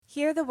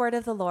Hear the word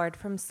of the Lord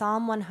from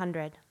Psalm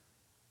 100.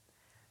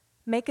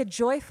 Make a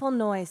joyful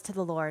noise to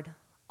the Lord,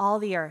 all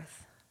the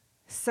earth.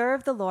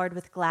 Serve the Lord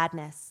with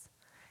gladness.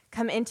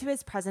 Come into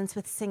his presence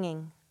with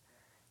singing.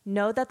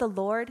 Know that the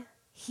Lord,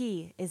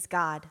 he is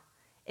God.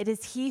 It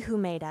is he who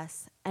made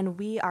us, and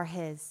we are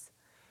his.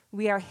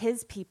 We are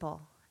his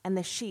people and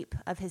the sheep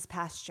of his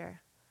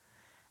pasture.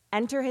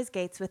 Enter his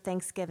gates with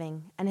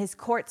thanksgiving and his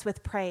courts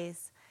with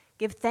praise.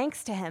 Give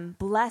thanks to him,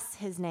 bless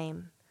his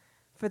name.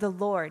 For the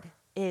Lord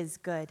is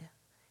good.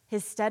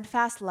 His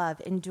steadfast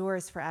love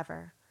endures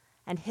forever,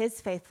 and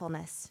his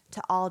faithfulness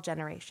to all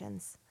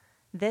generations.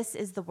 This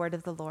is the word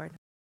of the Lord.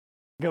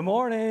 Good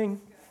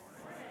morning.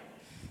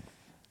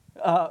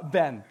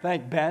 Ben,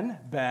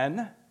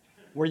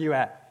 where you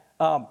at?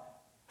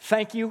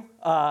 Thank you.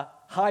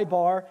 Hi,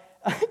 Bar.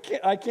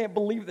 I can't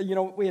believe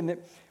that,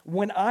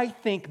 when I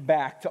think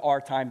back to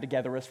our time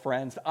together as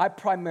friends, I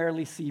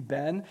primarily see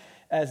Ben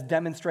as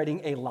demonstrating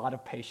a lot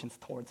of patience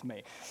towards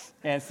me.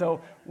 And so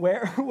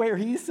where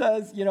he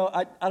says,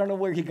 I don't know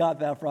where he got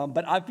that from,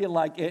 but I feel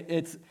like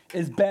it's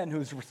Ben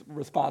who's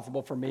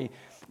responsible for me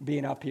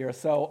being up here.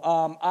 So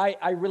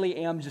I really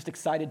am just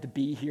excited to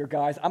be here,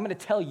 guys. I'm going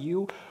to tell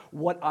you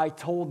what I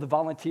told the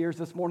volunteers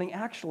this morning.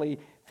 Actually,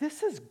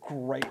 this is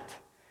great.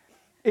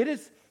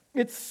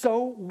 It's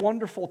so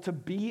wonderful to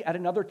be at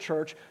another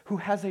church who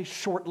has a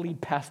short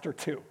lead pastor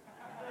too.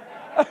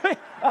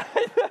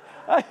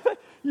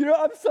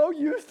 I'm so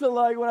used to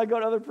when I go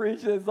to other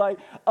preachers,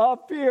 it's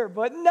up here,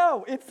 but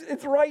no,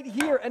 it's right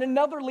here. And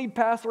another lead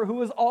pastor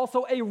who is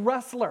also a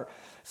wrestler.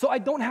 So I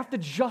don't have to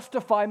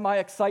justify my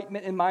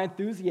excitement and my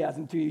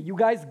enthusiasm to you. You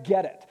guys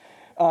get it.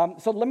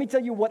 So let me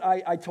tell you what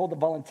I told the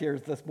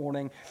volunteers this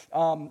morning.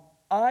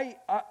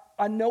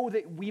 I know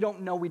that we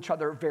don't know each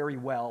other very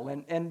well,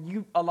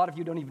 and a lot of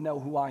you don't even know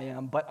who I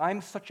am, but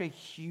I'm such a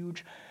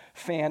huge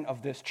fan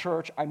of this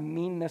church. I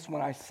mean this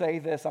when I say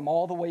this. I'm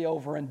all the way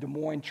over in Des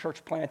Moines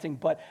church planting,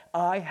 but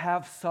I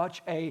have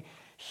such a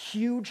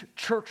huge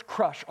church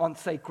crush on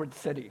Sacred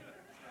City.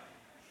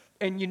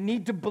 And you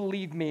need to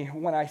believe me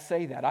when I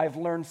say that. I've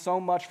learned so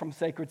much from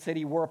Sacred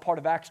City. We're a part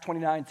of Acts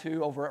 29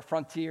 too over at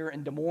Frontier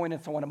in Des Moines,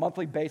 and so on a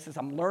monthly basis,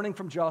 I'm learning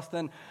from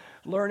Justin,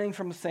 learning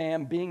from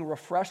Sam, being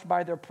refreshed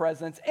by their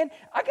presence. And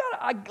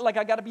I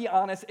gotta be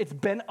honest, it's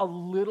been a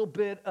little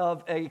bit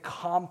of a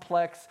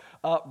complex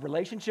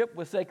relationship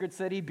with Sacred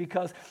City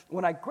because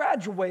when I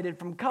graduated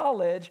from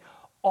college,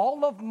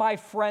 all of my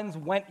friends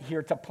went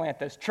here to plant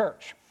this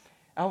church.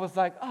 I was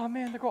like, oh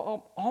man,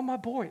 all my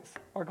boys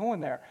are going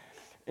there.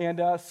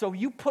 And so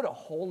you put a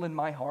hole in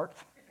my heart.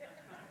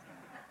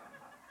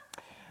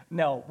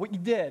 No, what you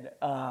did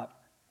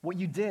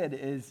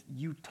is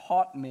you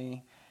taught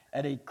me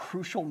at a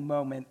crucial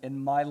moment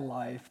in my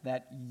life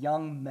that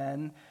young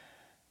men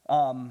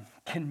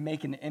can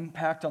make an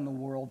impact on the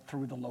world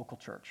through the local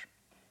church.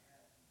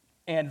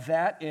 And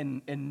that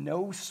in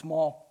no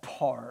small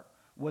part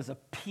was a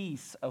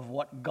piece of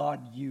what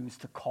God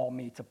used to call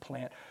me to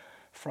plant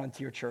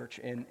Frontier Church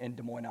in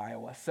Des Moines,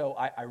 Iowa. So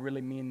I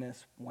really mean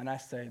this when I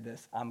say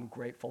this. I'm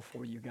grateful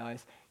for you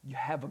guys. You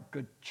have a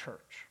good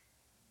church.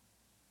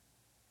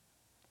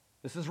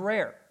 This is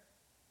rare.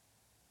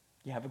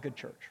 You have a good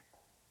church.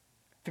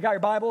 If you got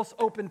your Bibles,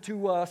 open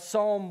to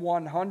Psalm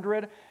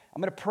 100.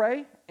 I'm going to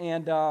pray,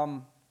 and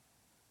got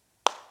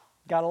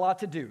a lot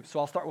to do, so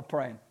I'll start with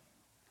praying.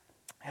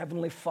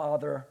 Heavenly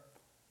Father,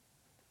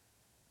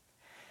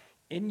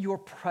 in your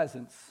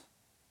presence,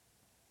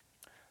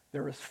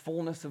 there is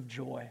fullness of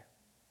joy.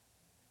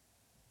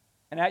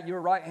 And at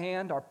your right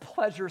hand are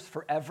pleasures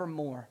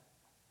forevermore.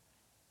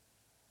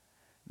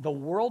 The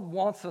world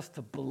wants us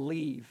to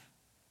believe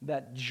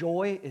that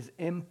joy is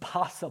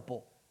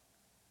impossible.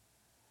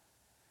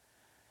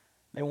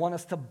 They want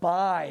us to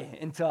buy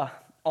into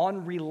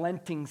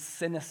unrelenting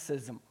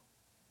cynicism.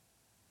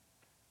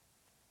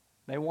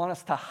 They want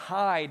us to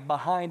hide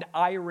behind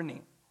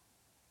irony.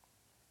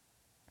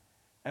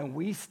 And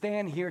we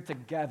stand here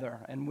together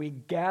and we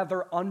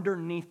gather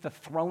underneath the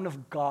throne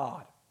of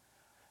God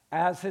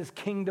as his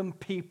kingdom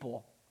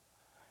people,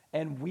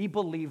 and we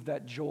believe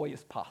that joy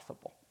is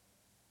possible.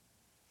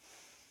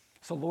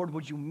 So Lord,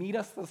 would you meet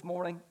us this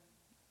morning?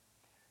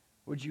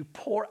 Would you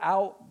pour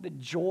out the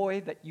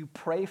joy that you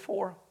pray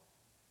for?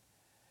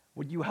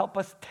 Would you help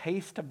us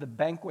taste of the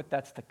banquet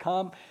that's to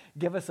come?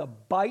 Give us a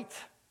bite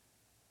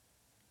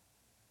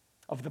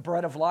of the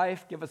bread of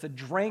life. Give us a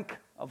drink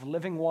of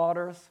living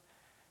waters.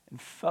 And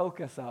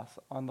focus us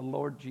on the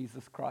Lord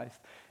Jesus Christ.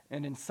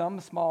 And in some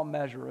small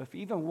measure, if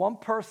even one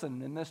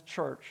person in this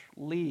church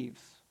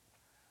leaves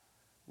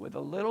with a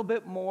little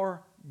bit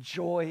more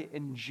joy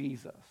in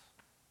Jesus,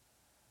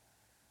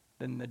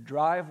 then the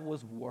drive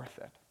was worth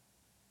it.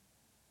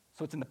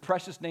 So it's in the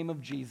precious name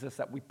of Jesus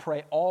that we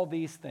pray all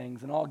these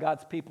things. And all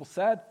God's people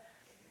said,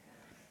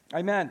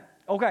 amen.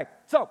 Okay,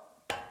 so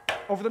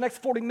Over the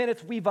next 40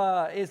 minutes,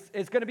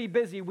 it's going to be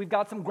busy. We've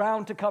got some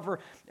ground to cover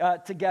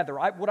together.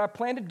 What I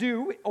plan to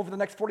do over the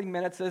next 40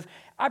 minutes is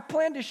I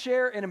plan to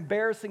share an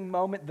embarrassing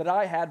moment that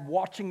I had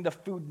watching the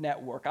Food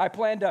Network. I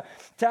plan to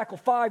tackle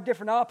 5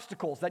 different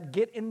obstacles that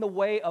get in the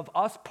way of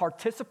us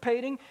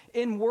participating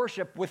in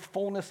worship with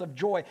fullness of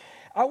joy.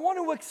 I want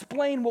to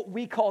explain what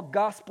we call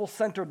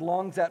gospel-centered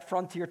lungs at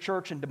Frontier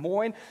Church in Des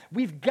Moines.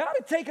 We've got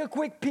to take a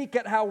quick peek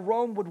at how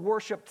Rome would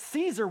worship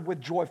Caesar with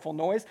joyful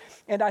noise.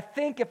 And I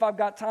think if I've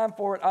got time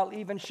for it, I'll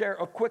even share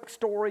a quick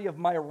story of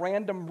my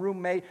random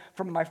roommate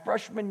from my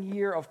freshman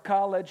year of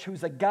college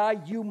who's a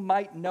guy you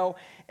might know.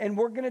 And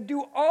we're going to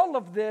do all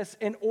of this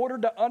in order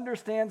to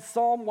understand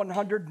Psalm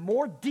 100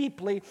 more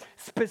deeply,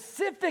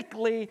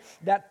 specifically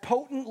that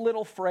potent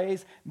little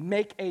phrase,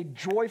 make a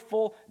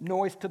joyful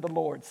noise to the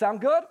Lord. Sound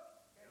good?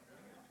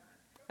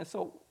 And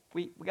so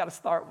we got to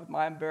start with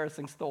my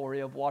embarrassing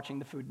story of watching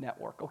the Food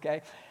Network,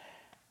 okay?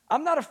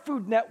 I'm not a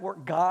Food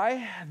Network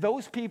guy.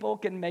 Those people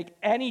can make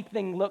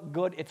anything look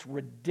good. It's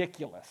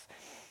ridiculous.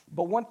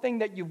 But one thing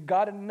that you've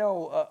got to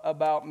know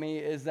about me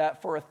is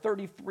that for a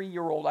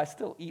 33-year-old, I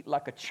still eat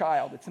like a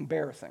child. It's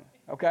embarrassing,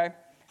 okay?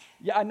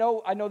 Yeah, I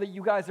know that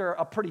you guys are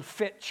a pretty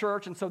fit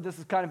church, and so this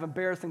is kind of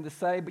embarrassing to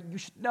say, but you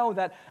should know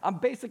that I'm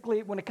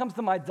basically, when it comes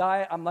to my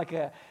diet, I'm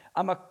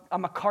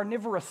a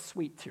carnivorous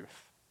sweet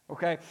tooth,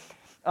 okay?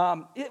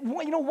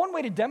 One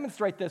way to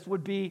demonstrate this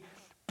would be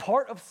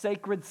part of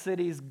Sacred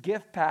City's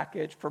gift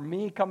package for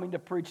me coming to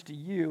preach to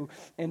you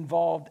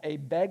involved a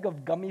bag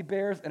of gummy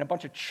bears and a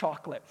bunch of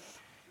chocolate.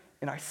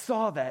 And I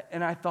saw that,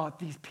 and I thought,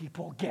 these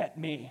people get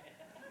me.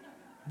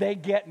 They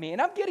get me.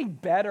 And I'm getting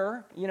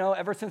better,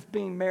 ever since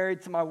being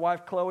married to my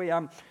wife, Chloe.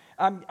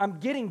 I'm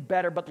getting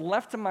better, but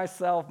left to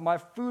myself, my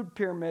food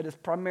pyramid is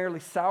primarily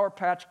Sour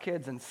Patch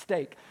Kids and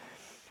steak.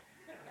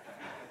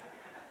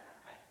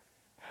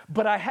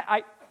 But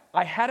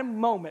I had a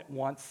moment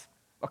once,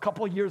 a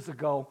couple of years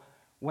ago,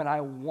 when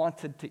I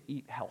wanted to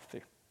eat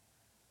healthy.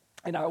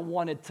 And I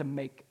wanted to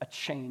make a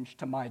change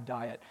to my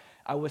diet.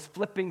 I was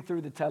flipping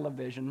through the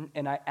television,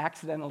 and I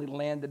accidentally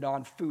landed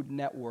on Food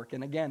Network.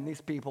 And again,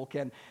 these people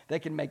can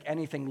make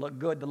anything look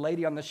good. The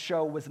lady on the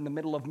show was in the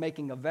middle of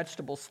making a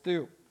vegetable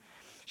stew.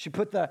 She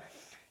put the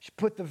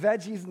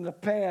veggies in the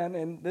pan,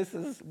 and this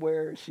is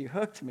where she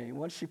hooked me.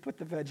 Once she put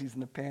the veggies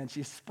in the pan,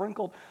 she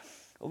sprinkled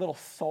a little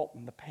salt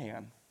in the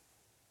pan.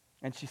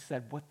 And she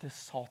said, what this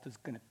salt is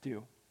going to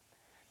do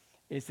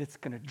is it's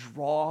going to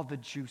draw the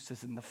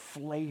juices and the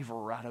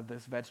flavor out of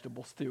this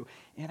vegetable stew.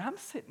 And I'm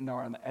sitting there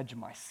on the edge of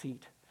my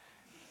seat.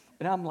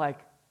 And I'm like,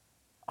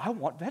 I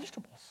want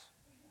vegetables.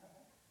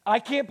 I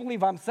can't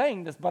believe I'm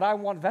saying this, but I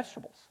want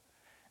vegetables.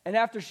 And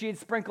after she had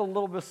sprinkled a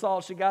little bit of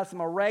salt, she got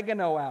some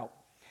oregano out.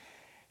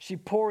 She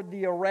poured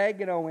the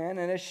oregano in,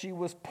 and as she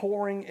was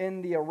pouring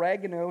in the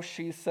oregano,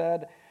 she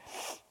said,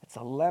 it's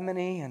a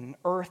lemony and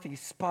earthy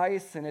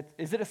spice. And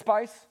is it a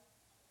spice?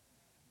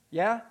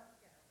 Yeah?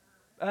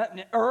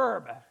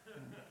 Herb.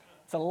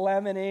 It's a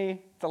lemony,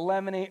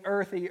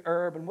 earthy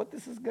herb. And what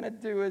this is going to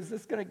do is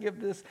this is going to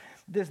give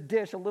this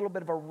dish a little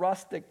bit of a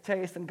rustic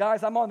taste. And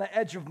guys, I'm on the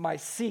edge of my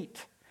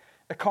seat.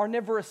 A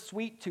carnivorous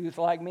sweet tooth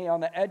like me on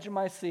the edge of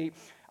my seat.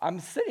 I'm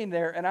sitting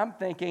there and I'm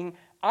thinking,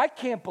 I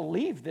can't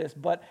believe this,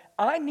 but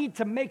I need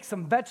to make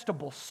some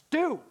vegetable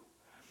stew.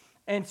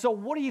 And so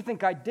what do you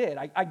think I did?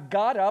 I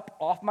got up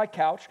off my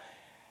couch.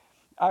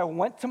 I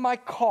went to my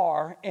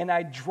car and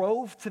I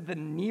drove to the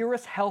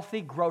nearest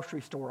healthy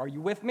grocery store. Are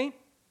you with me?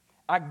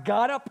 I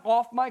got up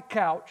off my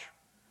couch,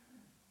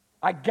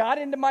 I got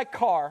into my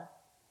car,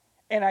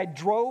 and I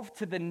drove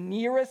to the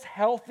nearest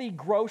healthy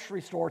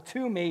grocery store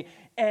to me,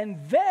 and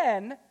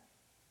then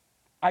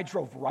I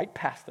drove right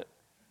past it.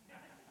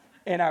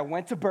 And I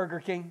went to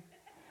Burger King,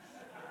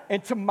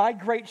 and to my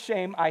great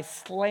shame, I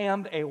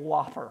slammed a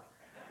Whopper.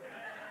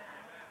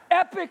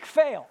 Epic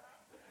fail.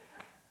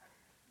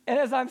 And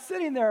as I'm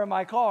sitting there in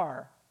my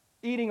car,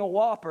 eating a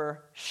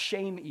Whopper,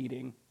 shame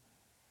eating,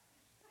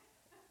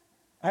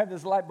 I have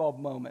this light bulb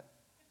moment.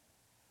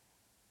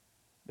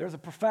 There's a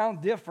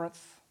profound difference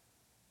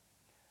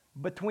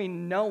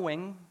between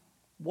knowing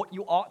what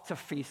you ought to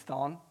feast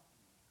on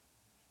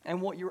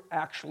and what you're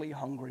actually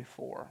hungry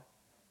for.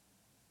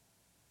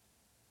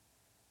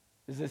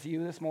 Is this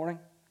you this morning?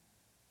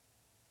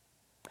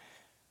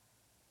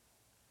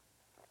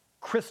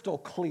 Crystal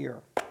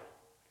clear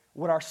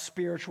what our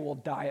spiritual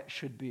diet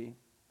should be.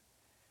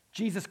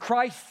 Jesus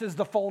Christ is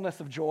the fullness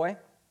of joy.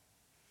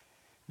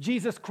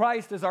 Jesus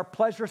Christ is our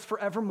pleasures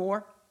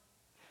forevermore.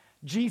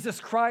 Jesus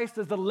Christ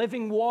is the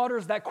living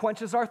waters that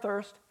quenches our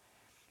thirst.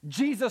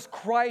 Jesus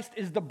Christ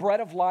is the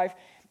bread of life.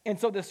 And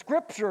so the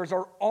scriptures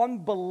are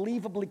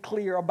unbelievably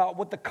clear about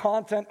what the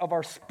content of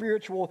our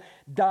spiritual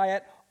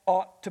diet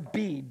ought to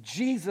be.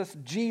 Jesus,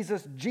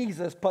 Jesus,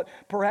 Jesus. But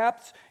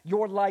perhaps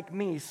you're like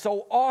me.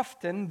 So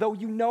often, though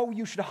you know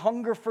you should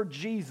hunger for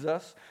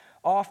Jesus,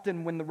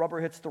 often when the rubber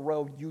hits the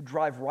road, you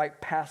drive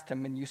right past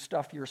him and you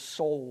stuff your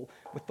soul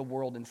with the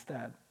world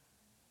instead.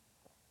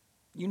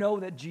 You know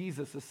that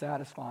Jesus is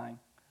satisfying,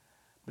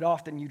 but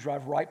often you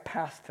drive right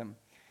past him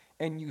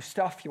and you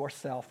stuff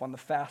yourself on the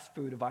fast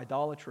food of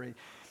idolatry.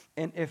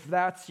 And if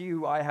that's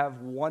you, I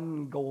have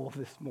one goal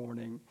this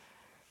morning: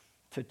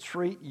 to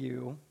treat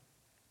you,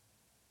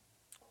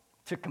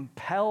 to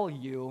compel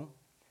you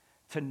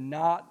to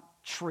not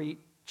treat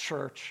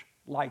church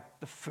like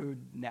the Food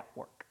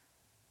Network.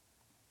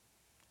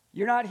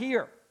 You're not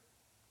here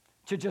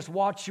to just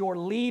watch your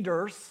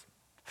leaders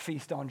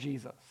feast on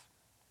Jesus.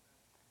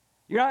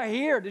 You're not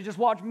here to just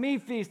watch me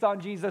feast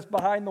on Jesus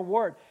behind the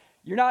Word.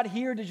 You're not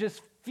here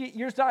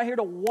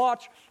to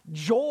watch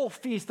Joel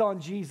feast on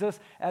Jesus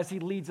as he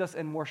leads us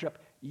in worship.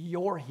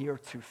 You're here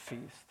to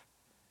feast.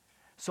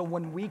 So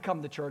when we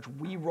come to church,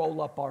 we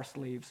roll up our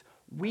sleeves,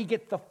 we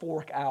get the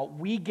fork out,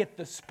 we get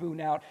the spoon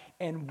out,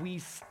 and we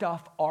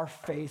stuff our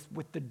face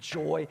with the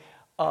joy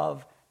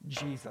of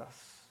Jesus.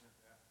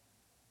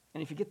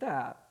 And if you get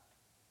that,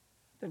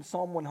 then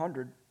Psalm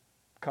 100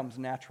 comes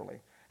naturally.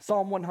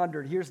 Psalm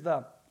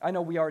 100, I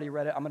know we already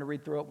read it. I'm going to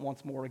read through it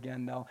once more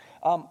again, though.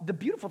 The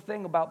beautiful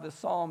thing about this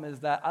psalm is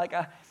that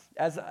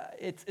it's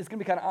going to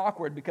be kind of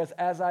awkward, because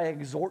as I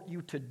exhort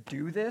you to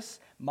do this,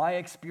 my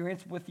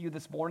experience with you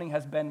this morning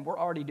has been, we're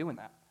already doing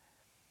that.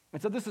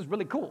 And so this is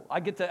really cool.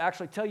 I get to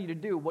actually tell you to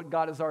do what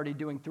God is already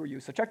doing through you.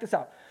 So check this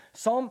out.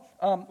 Psalm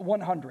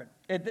 100,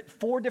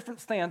 4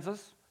 different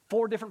stanzas,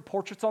 4 different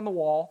portraits on the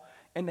wall,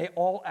 and they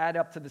all add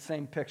up to the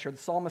same picture. The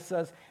psalmist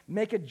says,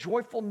 "Make a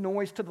joyful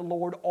noise to the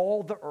Lord,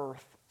 all the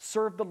earth.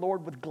 Serve the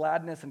Lord with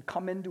gladness and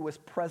come into his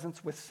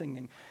presence with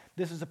singing."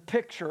 This is a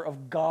picture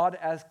of God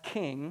as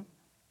king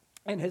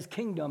and his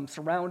kingdom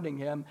surrounding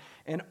him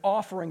and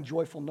offering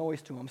joyful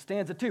noise to him.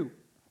 Stanza 2,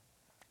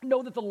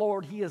 "Know that the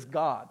Lord, he is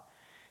God.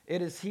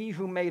 It is he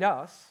who made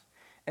us,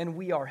 and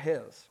we are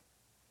his.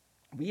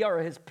 We are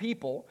his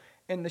people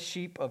and the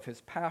sheep of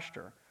his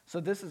pasture." So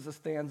this is a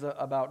stanza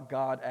about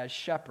God as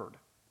shepherd.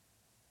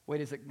 Wait,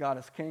 is it God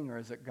as king or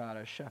is it God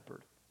as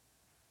shepherd?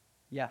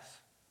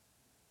 Yes.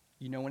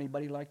 You know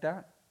anybody like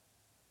that?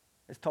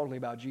 It's totally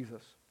about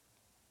Jesus.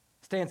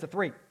 Stanza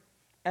 3,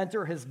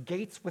 "Enter his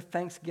gates with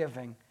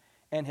thanksgiving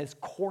and his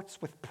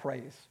courts with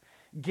praise.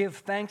 Give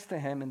thanks to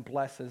him and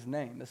bless his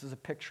name." This is a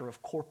picture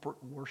of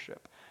corporate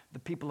worship, the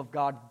people of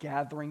God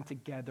gathering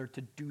together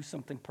to do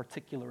something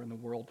particular in the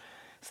world.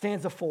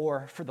 Stanza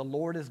 4, "For the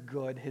Lord is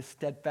good, his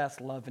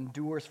steadfast love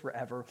endures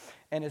forever,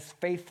 and his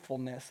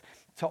faithfulness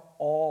to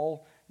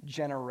all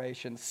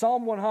generations."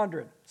 Psalm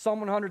 100.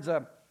 Psalm 100's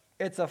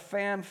it's a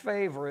fan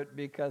favorite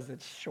because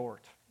it's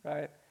short,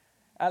 right?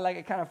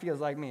 It kind of feels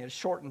like me. It's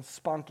short and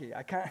spunky.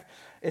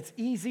 It's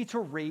easy to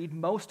read.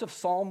 Most of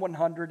Psalm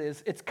 100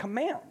 it's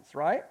commands,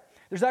 right?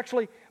 There's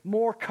actually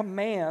more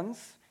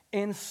commands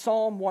in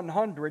Psalm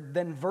 100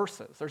 than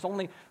verses. There's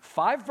only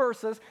 5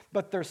 verses,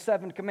 but there's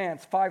 7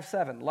 commands. 5,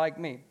 7, like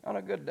me, on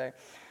a good day.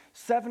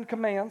 7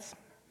 commands,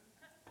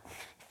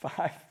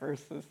 5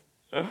 verses.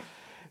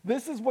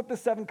 This is what the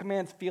 7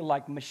 commands feel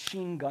like,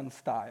 machine gun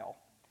style.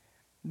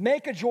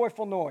 Make a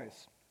joyful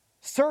noise.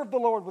 Serve the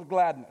Lord with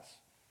gladness.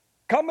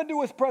 Come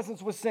into his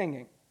presence with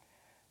singing.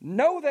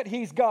 Know that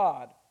he's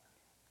God.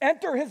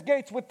 Enter his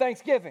gates with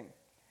thanksgiving.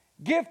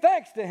 Give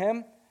thanks to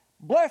him.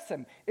 Bless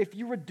him. If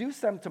you reduce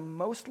them to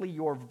mostly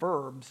your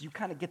verbs, you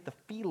kind of get the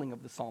feeling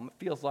of the psalm. It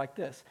feels like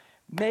this: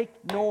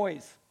 make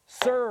noise,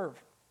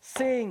 serve,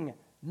 sing,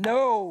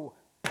 know,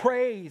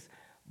 praise,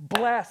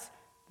 bless.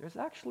 There's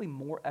actually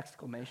more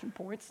exclamation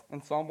points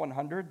in Psalm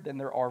 100 than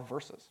there are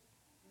verses.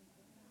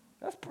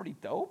 That's pretty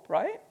dope,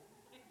 right?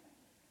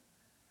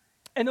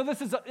 And though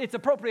it's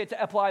appropriate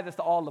to apply this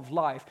to all of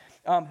life,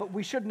 but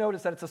we should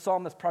notice that it's a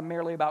psalm that's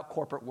primarily about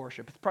corporate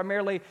worship. It's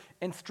primarily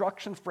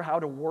instructions for how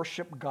to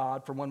worship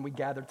God for when we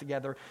gather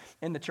together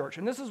in the church.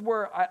 And this is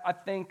where I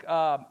think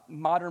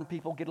modern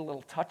people get a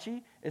little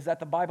touchy, is that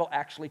the Bible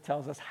actually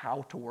tells us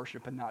how to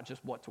worship and not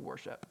just what to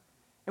worship.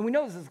 And we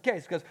know this is the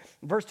case because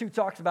verse 2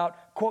 talks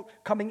about, quote,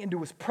 coming into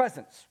his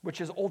presence,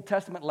 which is Old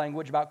Testament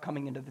language about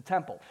coming into the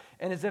temple.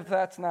 And as if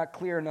that's not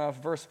clear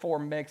enough, verse 4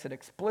 makes it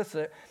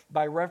explicit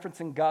by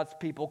referencing God's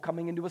people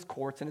coming into his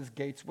courts and his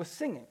gates with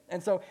singing.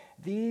 And so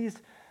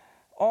these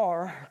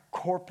are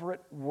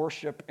corporate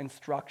worship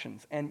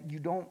instructions. And you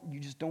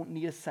just don't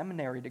need a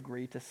seminary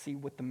degree to see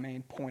what the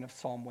main point of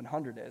Psalm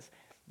 100 is.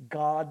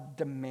 God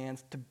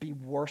demands to be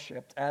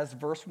worshiped, as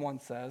verse 1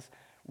 says,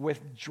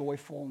 with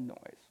joyful noise.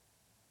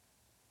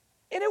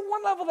 And at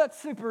one level, that's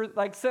super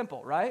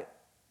simple, right?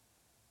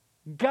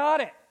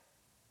 Got it.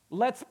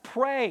 Let's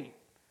pray.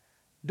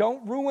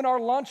 Don't ruin our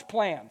lunch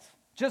plans.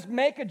 Just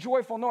make a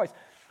joyful noise.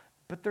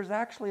 But there's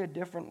actually a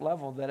different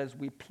level that as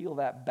we peel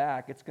that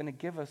back, it's going to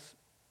give us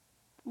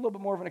a little bit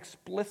more of an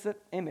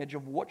explicit image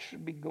of what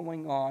should be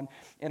going on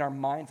in our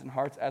minds and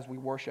hearts as we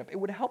worship. It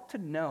would help to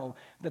know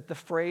that the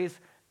phrase,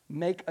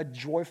 make a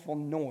joyful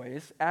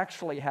noise,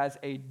 actually has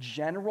a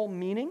general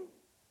meaning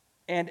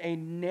and a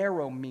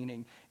narrow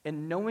meaning.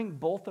 And knowing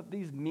both of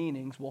these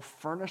meanings will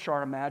furnish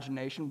our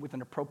imagination with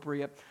an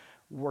appropriate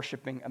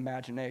worshiping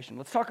imagination.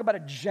 Let's talk about a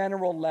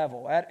general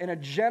level. In a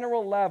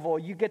general level,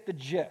 you get the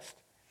gist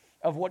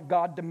of what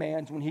God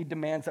demands when he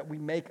demands that we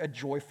make a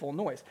joyful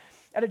noise.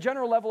 at a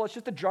general level, it's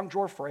just a junk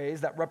drawer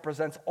phrase that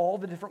represents all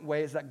the different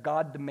ways that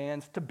God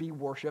demands to be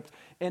worshiped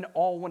in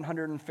all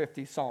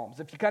 150 Psalms.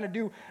 If you kind of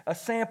do a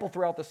sample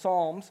throughout the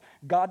Psalms,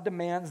 God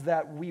demands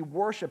that we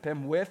worship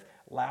him with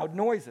loud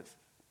noises,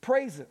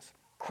 praises,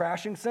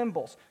 crashing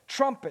cymbals,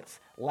 trumpets,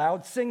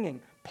 loud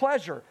singing,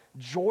 pleasure,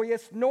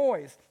 joyous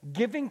noise,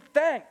 giving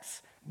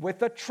thanks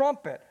with a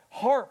trumpet,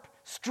 harp,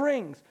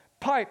 strings,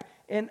 pipe.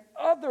 In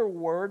other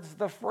words,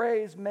 the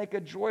phrase make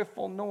a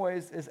joyful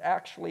noise is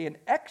actually an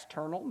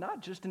external,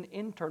 not just an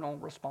internal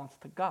response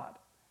to God.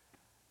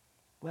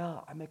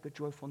 Well, I make a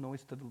joyful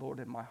noise to the Lord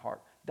in my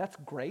heart. That's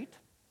great.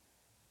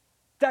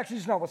 It's actually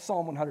just not what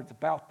Psalm 100 is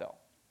about, though.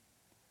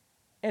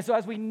 And so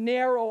as we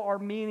narrow our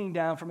meaning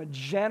down from a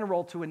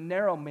general to a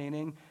narrow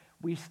meaning,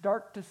 we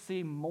start to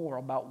see more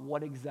about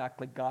what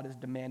exactly God is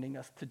demanding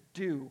us to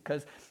do,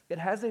 because it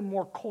has a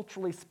more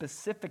culturally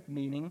specific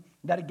meaning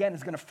that, again,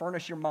 is going to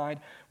furnish your mind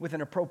with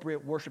an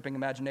appropriate worshiping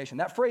imagination.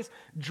 That phrase,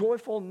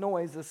 joyful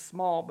noise, is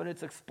small, but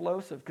it's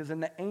explosive, because in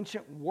the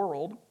ancient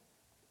world,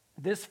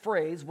 this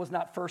phrase was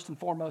not first and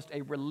foremost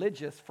a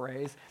religious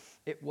phrase,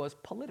 it was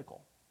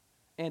political.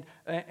 And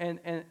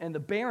the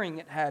bearing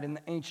it had in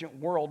the ancient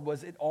world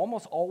was it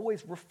almost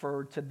always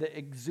referred to the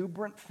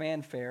exuberant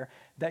fanfare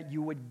that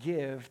you would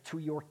give to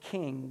your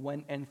king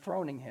when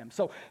enthroning him.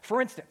 So,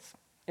 for instance,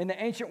 in the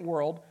ancient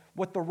world,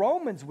 what the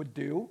Romans would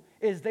do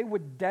is they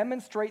would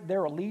demonstrate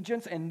their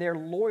allegiance and their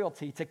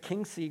loyalty to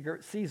King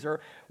Caesar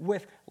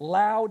with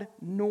loud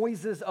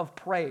noises of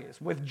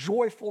praise, with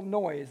joyful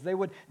noise. They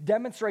would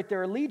demonstrate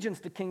their allegiance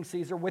to King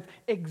Caesar with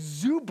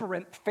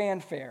exuberant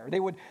fanfare.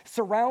 They would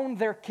surround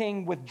their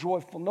king with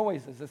joyful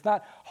noises. It's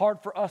not hard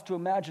for us to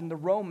imagine the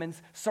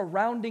Romans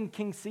surrounding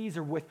King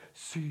Caesar with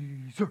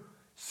Caesar,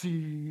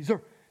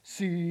 Caesar,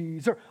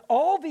 Caesar.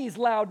 All these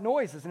loud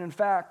noises. And in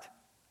fact,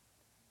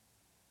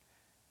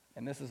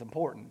 and this is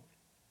important,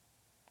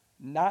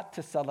 not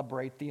to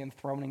celebrate the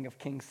enthroning of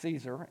King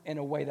Caesar in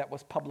a way that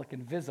was public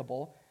and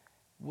visible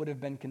would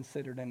have been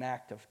considered an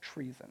act of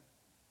treason.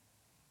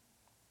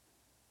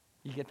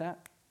 You get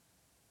that?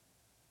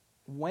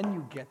 When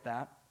you get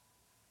that,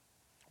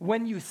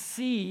 when you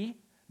see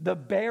the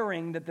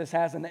bearing that this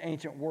has in the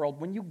ancient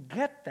world, when you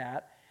get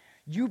that,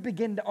 you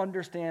begin to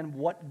understand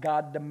what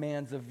God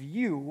demands of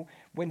you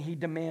when he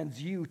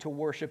demands you to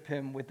worship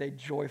him with a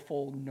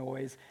joyful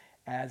noise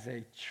as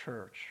a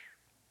church.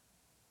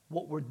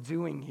 What we're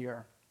doing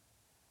here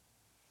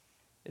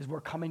is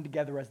we're coming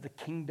together as the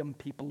kingdom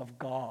people of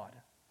God,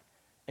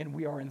 and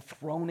we are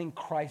enthroning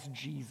Christ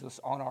Jesus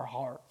on our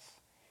hearts.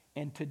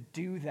 And to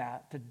do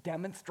that, to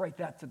demonstrate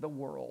that to the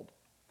world,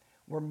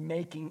 we're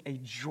making a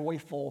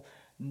joyful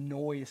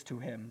noise to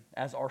him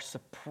as our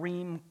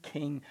supreme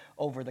king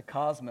over the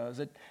cosmos.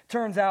 It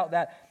turns out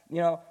that,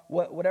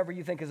 whatever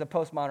you think is a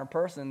postmodern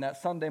person,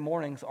 that Sunday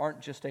mornings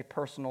aren't just a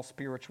personal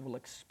spiritual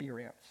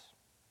experience.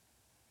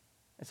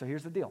 And so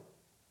here's the deal.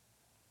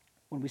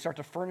 When we start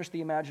to furnish the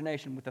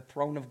imagination with the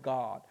throne of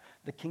God,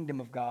 the kingdom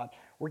of God,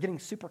 we're getting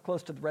super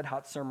close to the red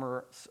hot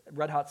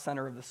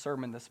center of the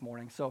sermon this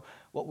morning. So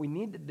what we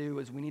need to do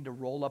is we need to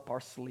roll up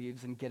our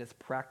sleeves and get as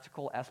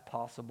practical as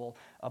possible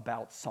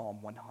about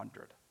Psalm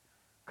 100.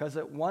 Because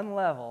at one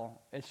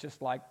level, it's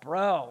just like,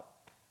 bro,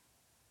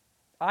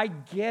 I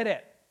get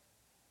it.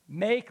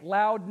 Make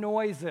loud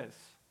noises.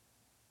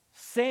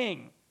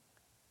 Sing.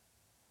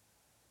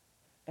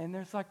 And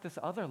there's like this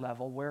other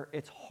level where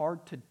it's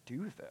hard to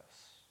do this.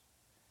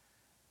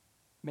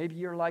 Maybe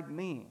you're like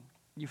me.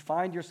 You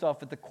find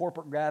yourself at the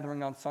corporate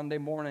gathering on Sunday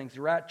mornings.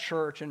 You're at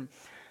church, and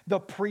the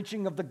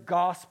preaching of the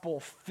gospel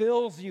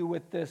fills you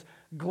with this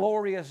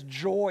glorious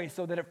joy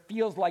so that it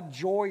feels like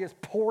joy is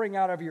pouring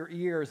out of your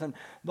ears, and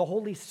the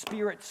Holy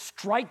Spirit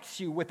strikes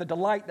you with a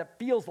delight that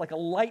feels like a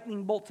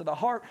lightning bolt to the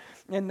heart,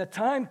 and the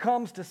time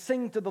comes to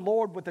sing to the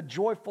Lord with a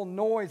joyful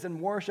noise and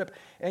worship,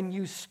 and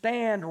you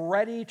stand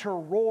ready to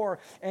roar,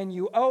 and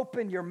you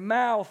open your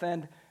mouth,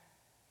 and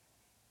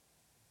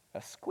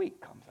a squeak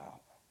comes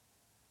out.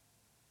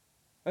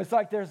 It's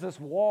like there's this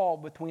wall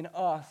between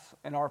us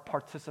and our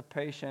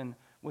participation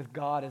with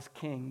God as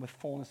King, with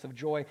fullness of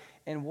joy.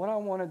 And what I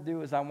want to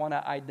do is I want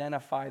to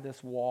identify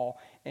this wall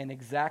and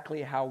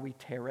exactly how we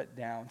tear it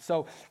down.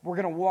 So we're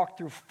going to walk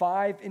through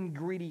 5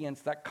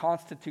 ingredients that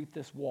constitute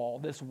this wall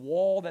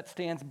that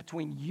stands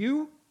between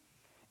you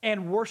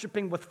and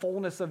worshiping with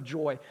fullness of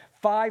joy.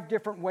 5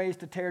 different ways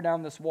to tear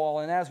down this wall.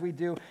 And as we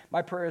do,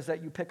 my prayer is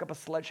that you pick up a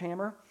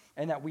sledgehammer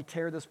and that we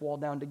tear this wall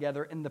down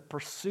together in the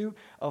pursuit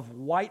of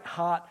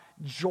white-hot,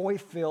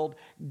 joy-filled,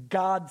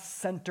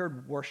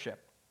 God-centered worship.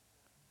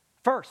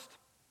 First,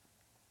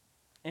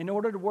 in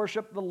order to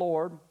worship the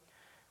Lord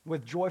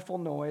with joyful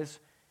noise,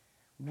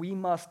 we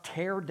must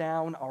tear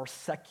down our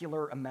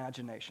secular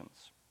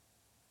imaginations.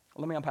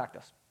 Let me unpack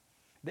this.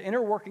 The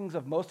inner workings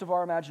of most of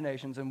our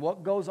imaginations and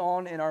what goes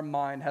on in our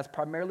mind has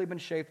primarily been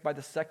shaped by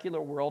the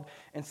secular world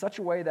in such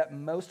a way that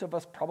most of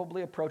us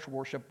probably approach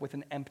worship with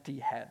an empty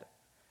head.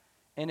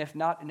 And if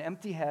not an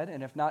empty head,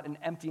 and if not an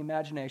empty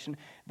imagination,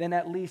 then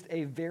at least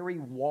a very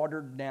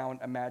watered down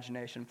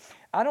imagination.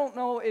 I don't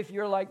know if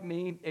you're like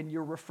me and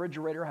your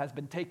refrigerator has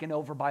been taken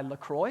over by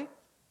LaCroix,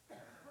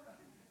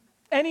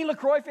 Any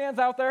LaCroix fans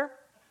out there?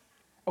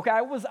 Okay,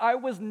 I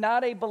was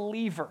not a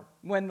believer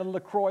when the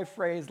LaCroix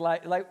phrase,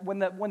 like when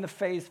the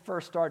phase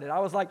first started. I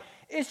was like,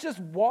 it's just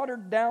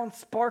watered down,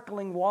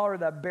 sparkling water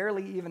that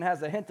barely even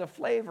has a hint of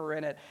flavor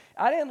in it.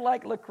 I didn't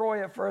like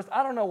LaCroix at first.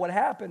 I don't know what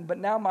happened, but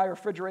now my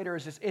refrigerator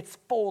it's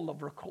full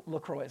of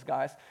LaCroix,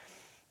 guys.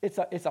 It's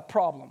a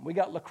problem. We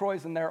got LaCroix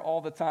in there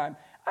all the time.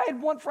 I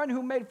had one friend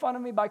who made fun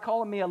of me by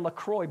calling me a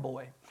LaCroix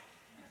boy.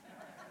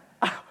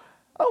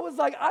 I was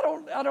like, I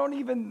don't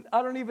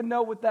even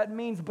know what that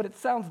means, but it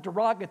sounds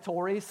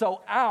derogatory,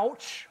 so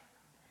ouch.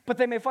 But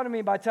they made fun of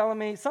me by telling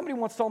me, somebody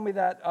once told me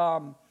that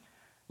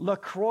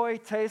LaCroix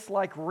tastes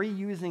like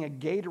reusing a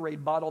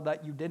Gatorade bottle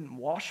that you didn't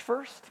wash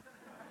first.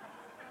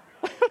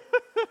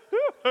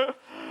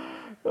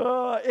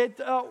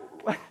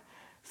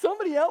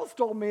 Somebody else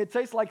told me it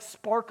tastes like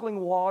sparkling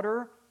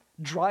water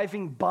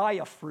driving by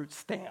a fruit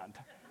stand.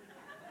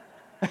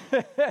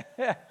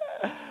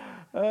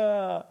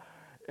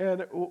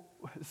 And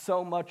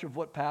so much of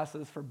what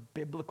passes for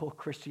biblical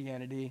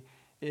Christianity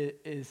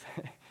is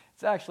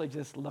it's actually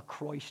just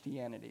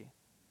LaCroixtianity.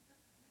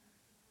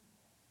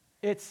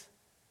 It's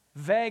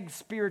vague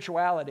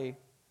spirituality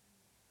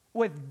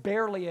with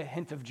barely a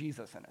hint of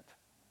Jesus in it.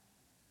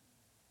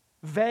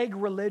 Vague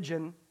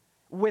religion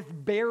with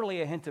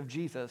barely a hint of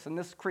Jesus. And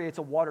this creates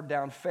a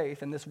watered-down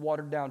faith, and this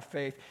watered-down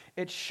faith,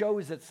 it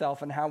shows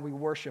itself in how we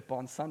worship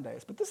on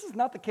Sundays. But this is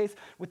not the case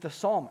with the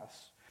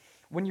psalmists.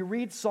 When you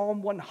read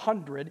Psalm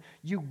 100,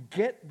 you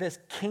get this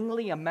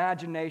kingly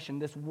imagination,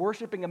 this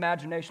worshiping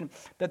imagination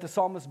that the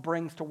psalmist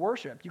brings to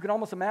worship. You can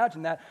almost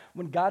imagine that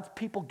when God's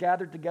people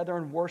gathered together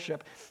in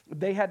worship,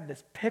 they had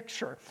this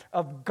picture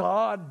of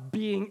God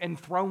being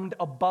enthroned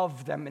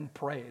above them in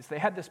praise. They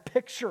had this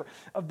picture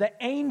of the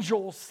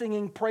angels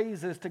singing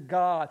praises to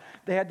God.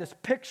 They had this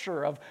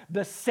picture of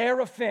the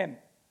seraphim,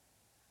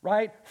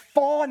 right?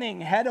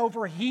 Fawning head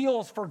over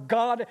heels for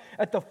God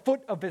at the foot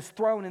of his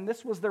throne. And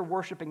this was their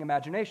worshiping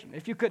imagination.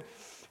 If you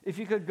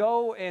could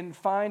go and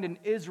find an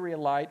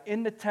Israelite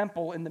in the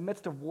temple in the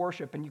midst of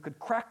worship, and you could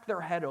crack their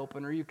head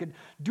open, or you could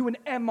do an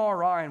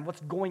MRI on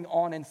what's going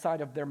on inside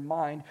of their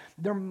mind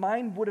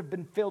would have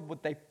been filled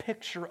with a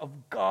picture of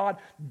God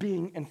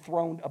being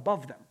enthroned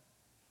above them.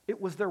 It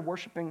was their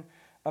worshiping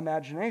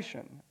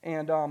imagination.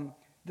 And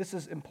this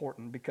is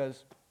important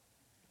because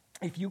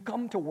if you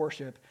come to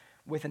worship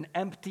with an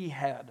empty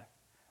head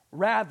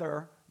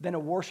rather than a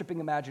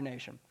worshiping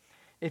imagination,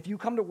 if you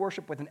come to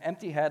worship with an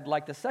empty head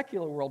like the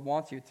secular world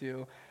wants you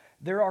to,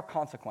 there are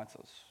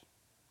consequences.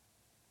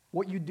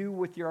 What you do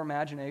with your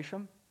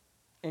imagination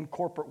in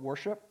corporate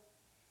worship,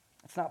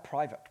 it's not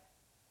private.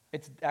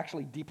 It's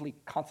actually deeply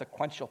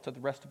consequential to the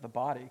rest of the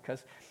body,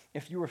 because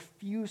if you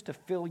refuse to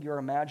fill your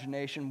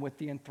imagination with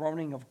the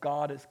enthroning of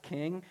God as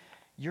king,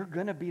 you're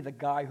going to be the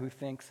guy who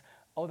thinks,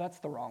 oh, that's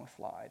the wrong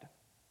slide.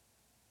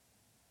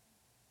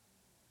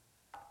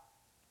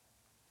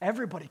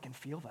 Everybody can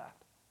feel that,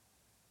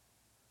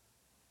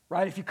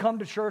 right? If you come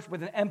to church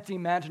with an empty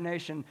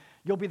imagination,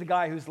 you'll be the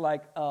guy who's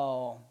like,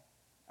 oh,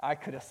 I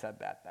could have said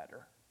that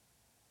better.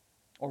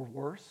 Or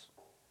worse,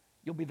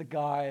 you'll be the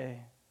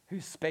guy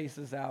who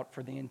spaces out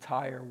for the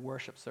entire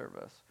worship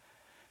service.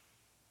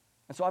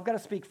 And so I've got to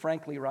speak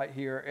frankly right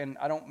here, and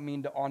I don't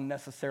mean to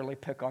unnecessarily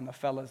pick on the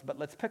fellas, but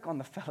let's pick on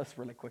the fellas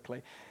really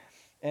quickly.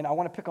 And I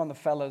want to pick on the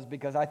fellas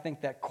because I think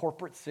that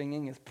corporate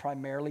singing is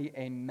primarily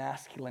a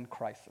masculine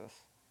crisis.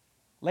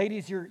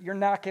 Ladies, you're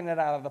knocking it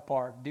out of the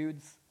park.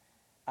 Dudes,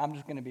 I'm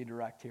just going to be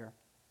direct here.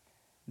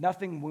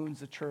 Nothing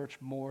wounds a church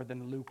more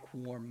than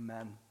lukewarm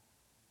men.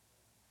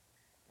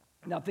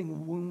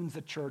 Nothing wounds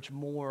a church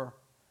more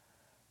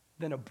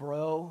than a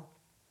bro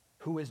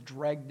who is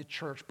dragged to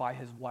church by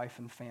his wife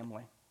and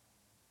family.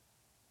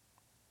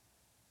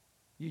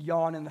 You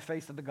yawn in the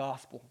face of the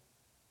gospel.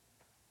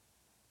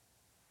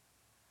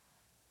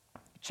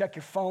 You check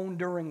your phone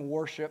during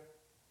worship.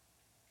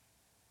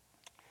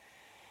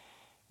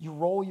 You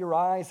roll your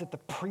eyes at the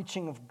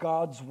preaching of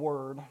God's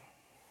word.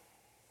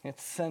 It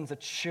sends a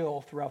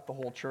chill throughout the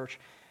whole church.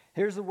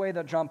 Here's the way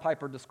that John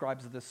Piper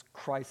describes this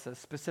crisis,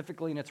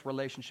 specifically in its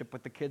relationship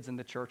with the kids in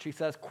the church. He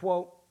says,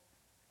 quote,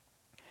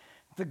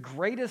 "The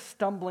greatest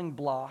stumbling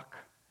block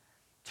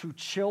to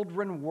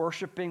children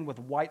worshiping with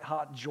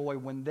white-hot joy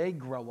when they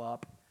grow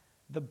up,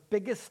 the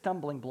biggest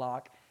stumbling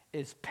block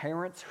is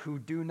parents who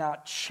do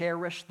not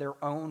cherish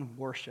their own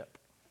worship.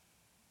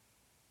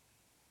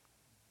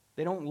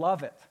 They don't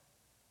love it.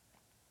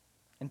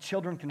 And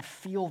children can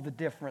feel the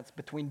difference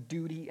between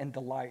duty and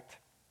delight.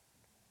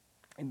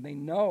 And they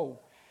know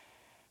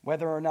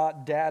whether or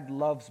not dad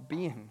loves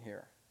being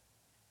here.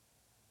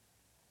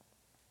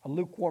 A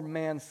lukewarm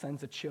man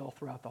sends a chill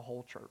throughout the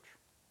whole church.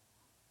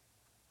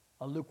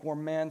 A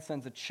lukewarm man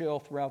sends a chill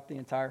throughout the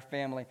entire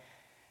family.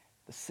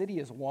 The city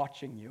is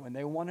watching you, and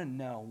they want to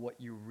know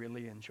what you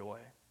really enjoy.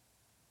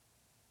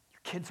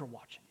 Your kids are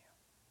watching you.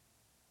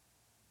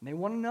 And they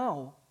want to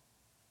know,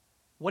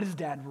 what does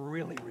dad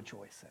really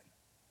rejoice in?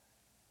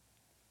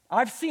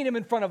 I've seen him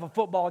in front of a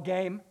football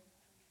game,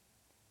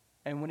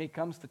 and when he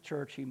comes to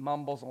church, he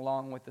mumbles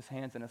along with his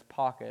hands in his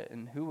pocket,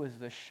 and who is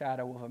the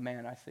shadow of a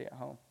man I see at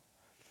home?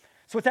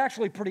 So it's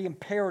actually pretty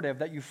imperative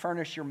that you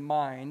furnish your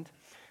mind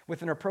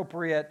with an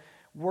appropriate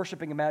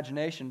worshiping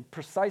imagination,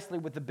 precisely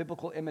with the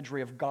biblical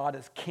imagery of God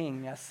as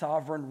king, as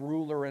sovereign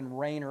ruler and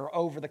reigner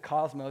over the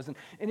cosmos.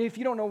 And if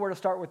you don't know where to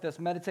start with this,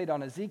 meditate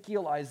on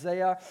Ezekiel,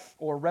 Isaiah,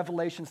 or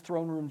Revelation's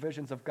throne room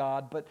visions of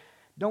God, but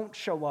don't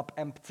show up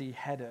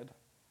empty-headed.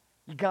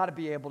 You got to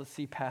be able to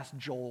see past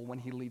Joel when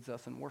he leads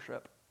us in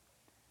worship.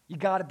 You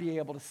got to be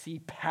able to see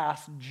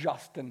past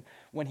Justin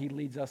when he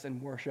leads us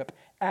in worship.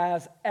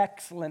 As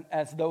excellent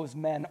as those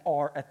men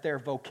are at their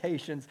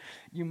vocations,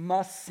 you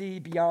must see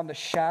beyond the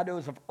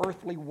shadows of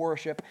earthly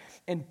worship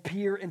and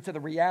peer into the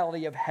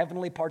reality of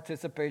heavenly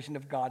participation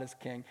of God as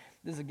King.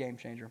 This is a game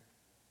changer.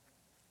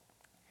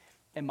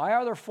 And my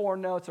other 4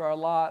 notes are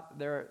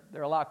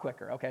they're a lot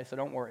quicker, okay, so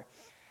don't worry.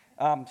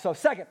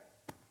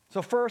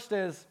 So first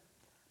is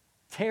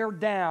tear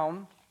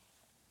down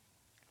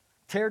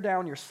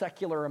your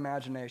secular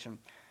imagination.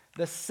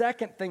 The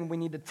second thing we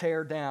need to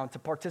tear down to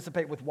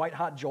participate with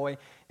white-hot joy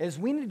is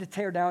we need to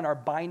tear down our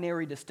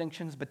binary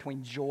distinctions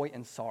between joy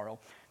and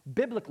sorrow.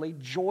 Biblically,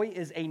 joy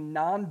is a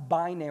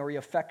non-binary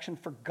affection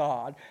for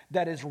God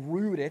that is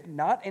rooted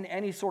not in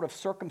any sort of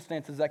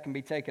circumstances that can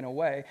be taken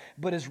away,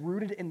 but is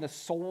rooted in the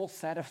soul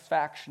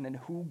satisfaction in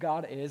who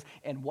God is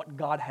and what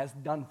God has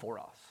done for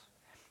us.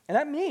 And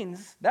that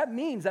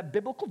means that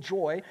biblical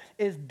joy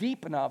is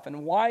deep enough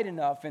and wide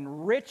enough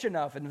and rich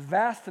enough and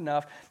vast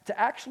enough to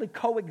actually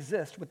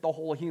coexist with the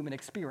whole human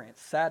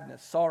experience: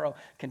 sadness, sorrow,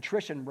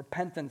 contrition,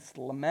 repentance,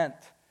 lament.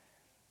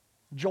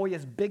 Joy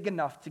is big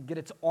enough to get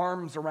its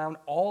arms around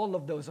all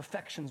of those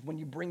affections when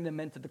you bring them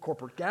into the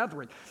corporate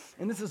gathering.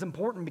 And this is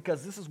important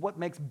because this is what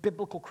makes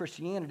biblical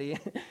Christianity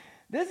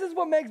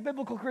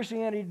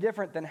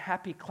different than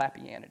happy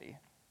clappianity.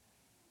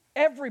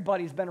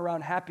 Everybody's been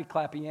around happy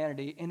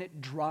clappianity, and it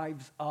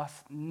drives us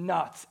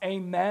nuts.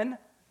 Amen?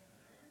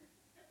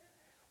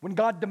 When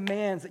God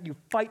demands that you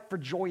fight for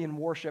joy in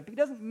worship, He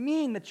doesn't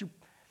mean that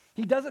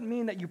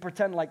you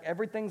pretend like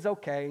everything's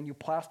okay and you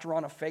plaster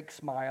on a fake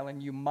smile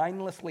and you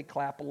mindlessly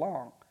clap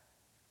along.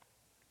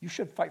 You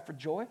should fight for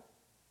joy,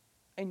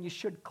 and you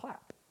should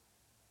clap.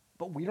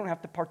 But we don't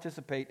have to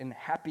participate in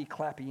happy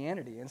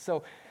clappianity. And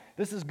so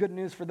this is good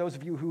news for those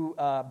of you who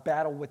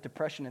battle with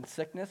depression and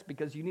sickness,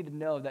 because you need to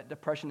know that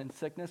depression and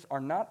sickness are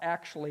not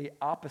actually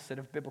opposite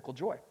of biblical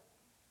joy.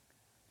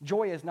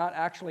 Joy is not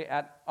actually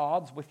at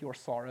odds with your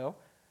sorrow.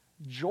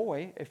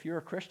 Joy, if you're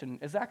a Christian,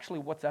 is actually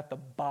what's at the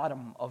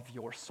bottom of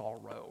your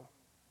sorrow.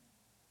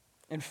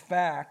 In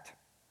fact,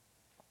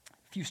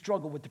 if you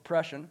struggle with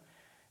depression,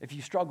 if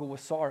you struggle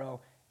with sorrow,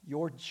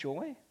 your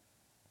joy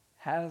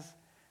has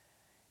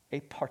a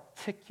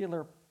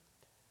particular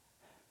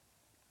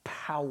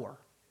power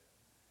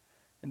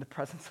in the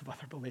presence of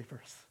other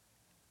believers.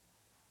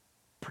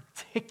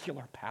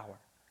 Particular power.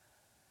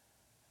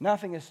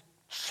 Nothing has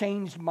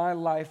changed my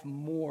life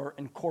more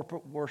in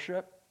corporate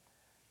worship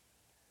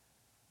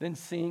than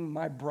seeing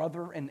my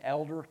brother and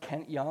elder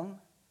Kent Young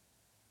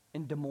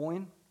in Des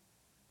Moines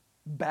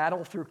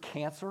battle through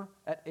cancer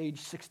at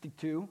age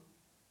 62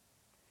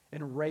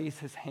 and raise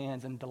his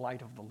hands in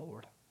delight of the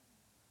Lord.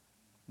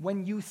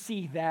 When you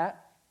see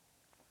that,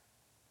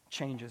 it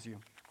changes you.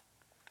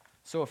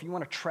 So if you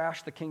want to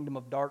trash the kingdom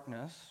of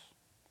darkness,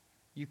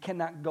 you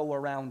cannot go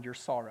around your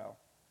sorrow.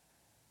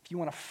 If you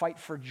want to fight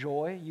for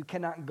joy, you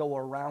cannot go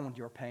around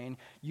your pain.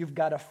 You've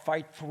got to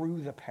fight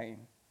through the pain,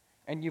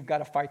 and you've got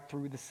to fight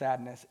through the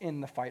sadness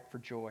in the fight for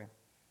joy.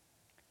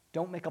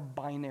 Don't make a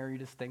binary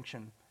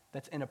distinction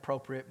that's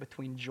inappropriate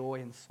between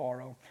joy and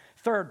sorrow.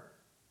 Third,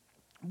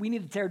 we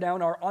need to tear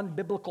down our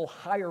unbiblical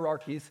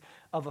hierarchies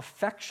of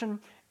affection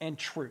and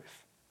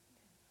truth.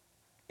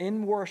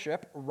 In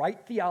worship, right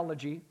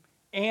theology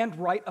and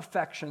right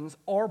affections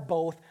are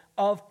both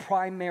of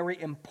primary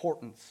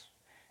importance.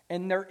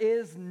 And there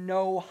is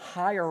no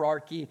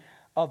hierarchy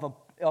of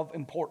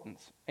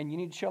importance. And you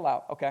need to chill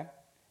out, okay?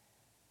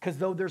 Because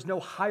though there's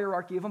no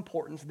hierarchy of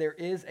importance, there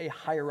is a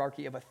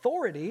hierarchy of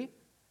authority.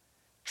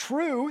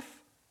 Truth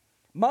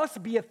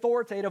must be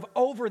authoritative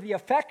over the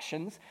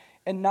affections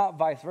and not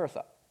vice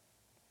versa.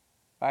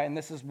 All right, and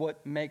this is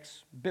what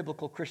makes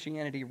biblical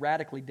Christianity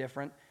radically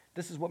different.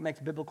 This is what makes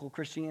biblical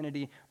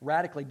Christianity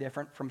radically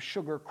different from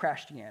sugar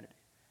Christianity.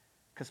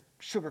 Because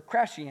sugar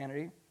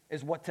Christianity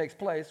is what takes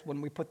place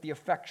when we put the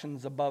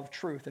affections above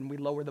truth and we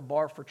lower the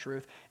bar for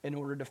truth in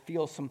order to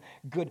feel some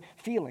good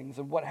feelings.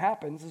 And what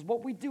happens is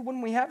what we do when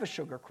we have a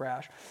sugar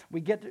crash. We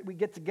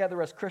get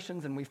together as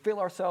Christians and we fill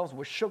ourselves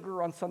with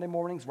sugar on Sunday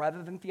mornings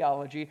rather than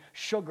theology,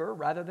 sugar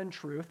rather than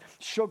truth,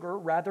 sugar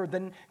rather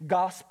than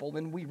gospel.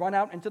 And we run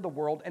out into the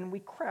world and we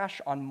crash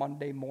on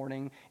Monday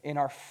morning in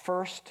our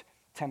first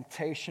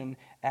temptation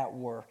at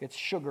work. It's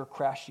sugar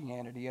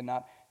Christianity and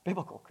not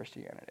biblical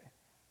Christianity.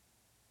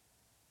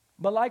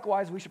 But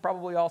likewise, we should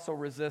probably also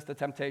resist the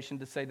temptation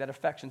to say that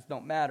affections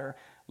don't matter,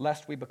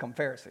 lest we become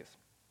Pharisees.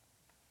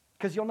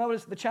 Because you'll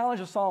notice the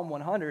challenge of Psalm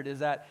 100 is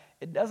that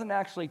it doesn't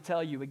actually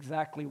tell you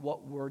exactly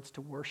what words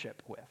to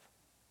worship with.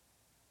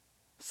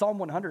 Psalm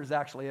 100 is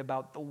actually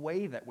about the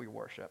way that we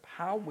worship,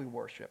 how we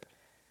worship.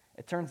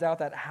 It turns out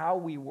that how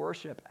we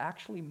worship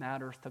actually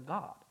matters to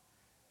God.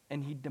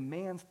 and he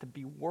demands to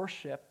be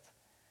worshiped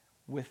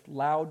with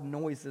loud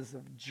noises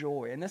of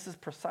joy. And this is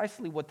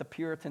precisely what the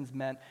Puritans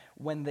meant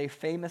when they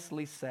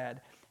famously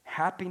said,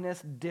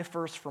 happiness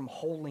differs from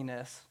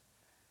holiness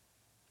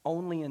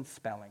only in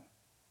spelling.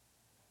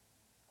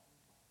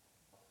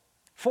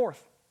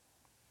 Fourth,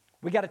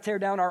 we got to tear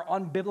down our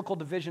unbiblical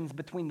divisions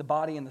between the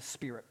body and the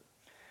spirit.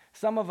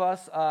 Some of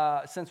us,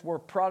 since we're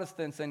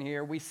Protestants in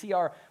here, we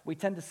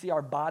tend to see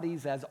our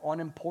bodies as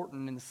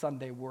unimportant in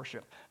Sunday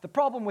worship. The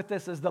problem with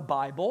this is the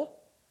Bible.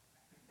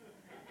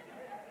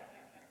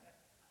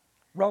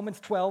 Romans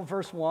 12,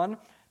 verse 1,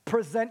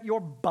 present your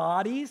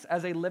bodies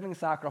as a living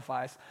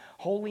sacrifice,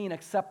 holy and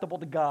acceptable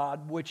to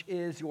God, which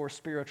is your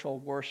spiritual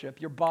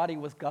worship. Your body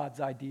was God's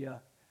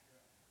idea.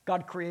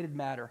 God created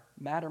matter.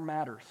 Matter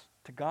matters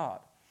to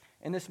God.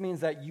 And this means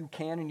that you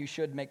can and you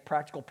should make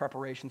practical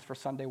preparations for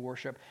Sunday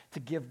worship to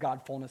give God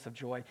fullness of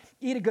joy.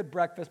 Eat a good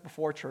breakfast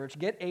before church.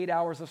 Get 8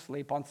 hours of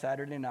sleep on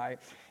Saturday night.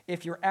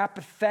 If you're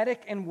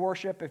apathetic in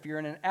worship, if you're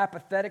in an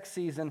apathetic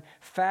season,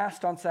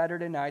 fast on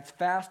Saturday nights,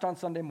 fast on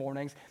Sunday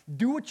mornings.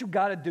 Do what you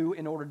got to do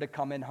in order to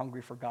come in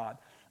hungry for God.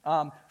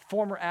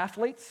 Former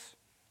athletes,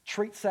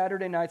 treat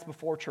Saturday nights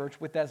before church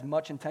with as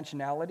much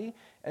intentionality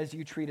as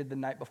you treated the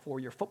night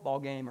before your football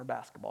game or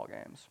basketball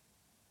games.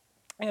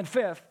 And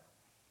fifth,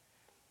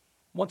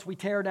 once we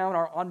tear down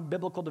our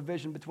unbiblical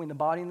division between the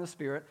body and the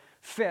spirit,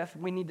 fifth,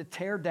 we need to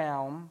tear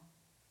down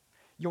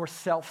your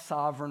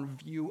self-sovereign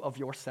view of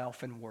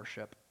yourself in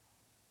worship.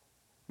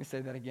 Let me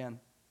say that again.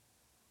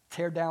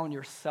 Tear down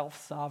your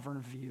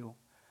self-sovereign view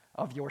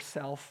of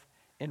yourself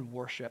in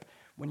worship.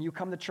 When you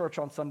come to church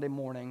on Sunday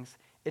mornings,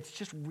 it's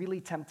just really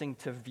tempting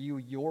to view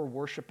your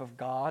worship of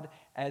God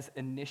as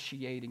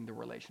initiating the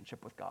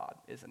relationship with God,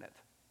 isn't it?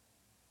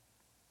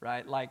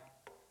 Right?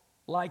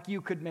 Like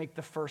you could make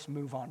the first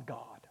move on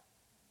God.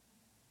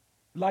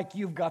 Like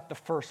you've got the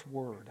first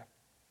word.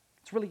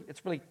 It's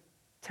really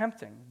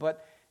tempting.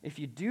 But if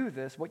you do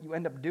this, what you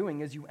end up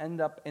doing is you end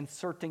up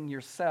inserting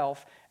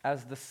yourself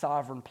as the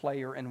sovereign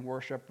player in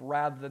worship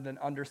rather than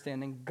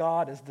understanding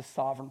God as the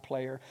sovereign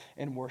player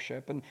in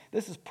worship. And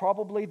this is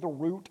probably the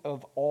root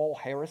of all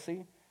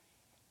heresy,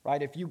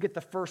 right? If you get the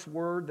first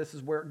word, this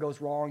is where it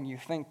goes wrong. You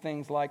think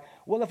things like,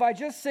 well, if I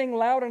just sing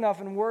loud enough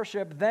in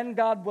worship, then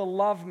God will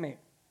love me.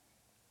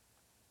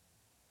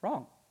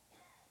 Wrong.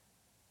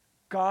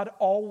 God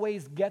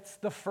always gets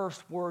the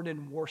first word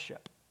in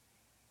worship.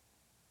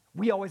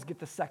 We always get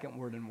the second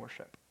word in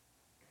worship.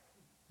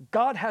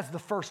 God has the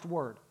first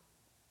word.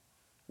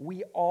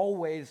 We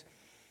always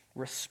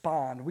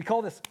respond. We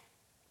call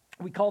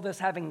this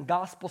having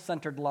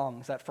gospel-centered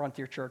lungs at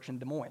Frontier Church in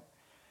Des Moines.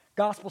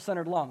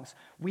 Gospel-centered lungs.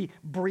 We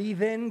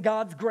breathe in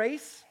God's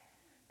grace,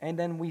 and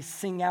then we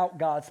sing out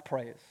God's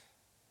praise.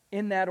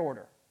 In that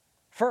order.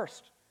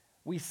 First,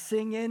 we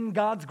sing in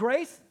God's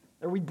grace,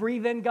 or we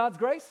breathe in God's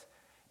grace,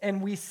 and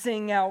we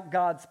sing out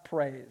God's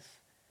praise.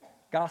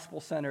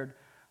 Gospel-centered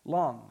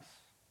lungs.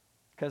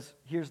 Because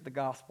here's the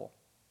gospel.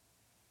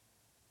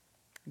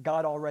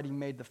 God already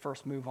made the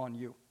first move on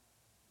you.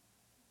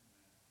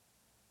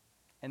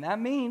 And that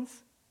means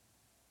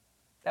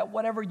that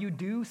whatever you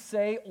do,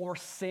 say, or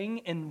sing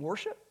in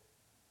worship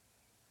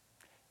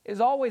is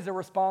always a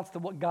response to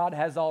what God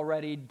has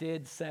already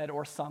did, said,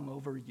 or sung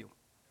over you.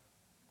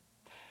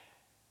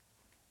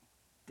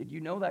 Did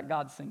you know that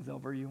God sings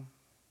over you?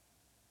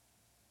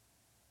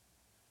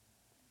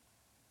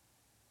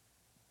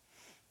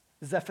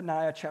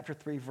 Zephaniah chapter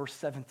 3, verse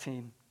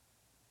 17.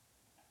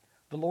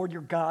 The Lord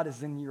your God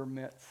is in your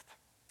midst,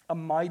 a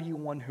mighty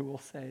one who will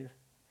save.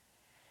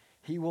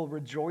 He will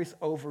rejoice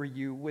over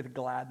you with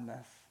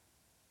gladness.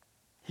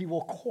 He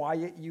will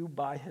quiet you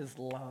by his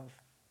love.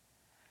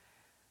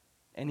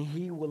 And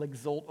he will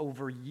exult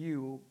over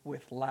you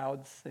with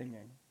loud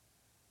singing.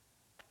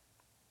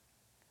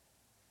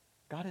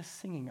 God is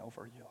singing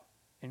over you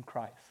in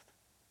Christ.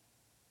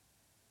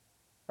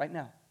 Right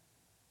now.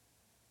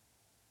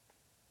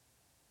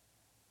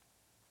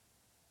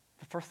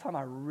 The first time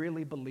I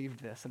really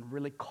believed this and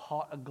really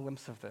caught a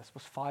glimpse of this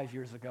was 5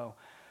 years ago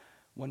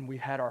when we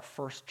had our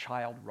first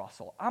child,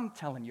 Russell. I'm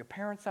telling you,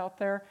 parents out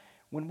there,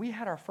 when we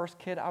had our first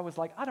kid, I was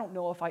like, I don't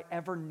know if I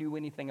ever knew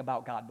anything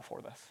about God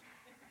before this.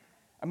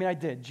 I mean, I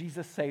did.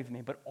 Jesus saved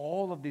me. But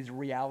all of these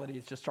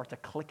realities just start to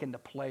click into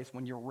place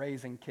when you're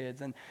raising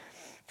kids. And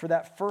for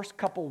that first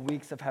couple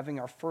weeks of having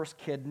our first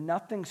kid,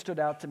 nothing stood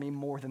out to me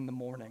more than the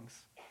mornings.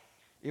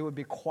 It would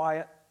be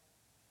quiet.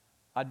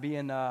 I'd be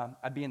in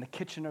the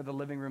kitchen or the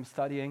living room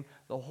studying.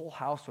 The whole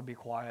house would be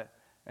quiet.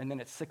 And then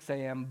at 6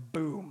 a.m.,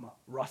 boom,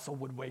 Russell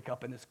would wake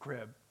up in his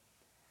crib.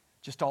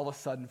 Just all of a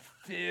sudden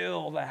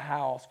fill the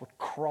house with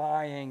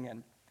crying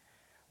and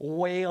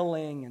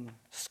wailing and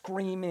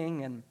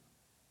screaming. And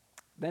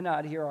then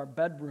I'd hear our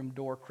bedroom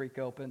door creak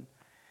open.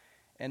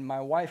 And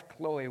my wife,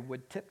 Chloe,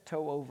 would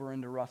tiptoe over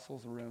into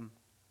Russell's room.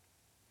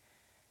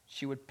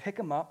 She would pick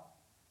him up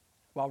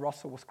while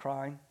Russell was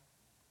crying.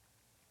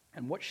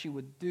 And what she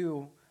would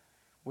do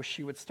was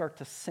she would start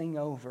to sing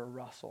over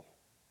Russell.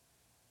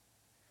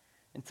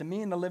 And to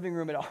me in the living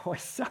room, it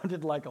always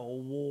sounded like a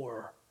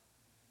war.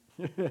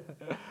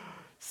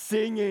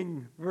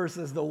 Singing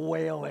versus the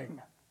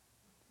wailing.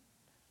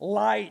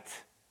 Light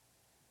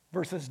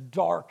versus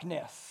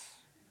darkness.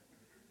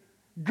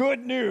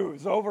 Good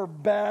news over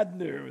bad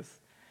news.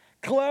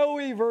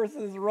 Chloe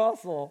versus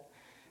Russell.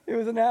 It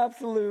was an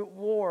absolute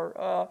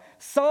war.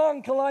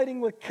 Song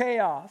colliding with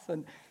chaos.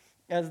 And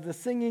as the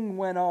singing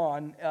went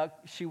on,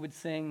 she would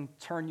sing,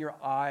 "Turn your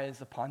eyes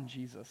upon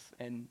Jesus,"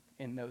 in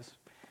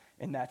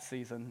that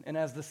season. And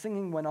as the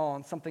singing went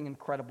on, something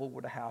incredible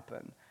would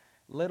happen.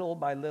 Little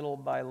by little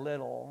by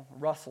little,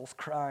 Russell's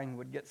crying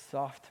would get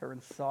softer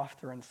and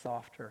softer and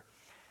softer.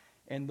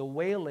 And the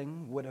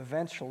wailing would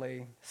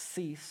eventually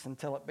cease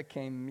until it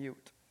became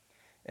mute.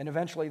 And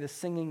eventually the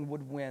singing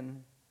would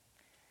win.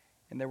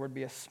 And there would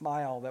be a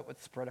smile that would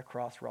spread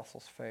across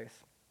Russell's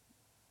face.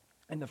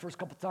 And the first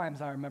couple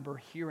times I remember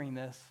hearing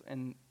this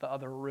in the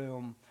other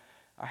room,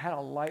 I had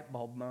a light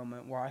bulb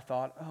moment where I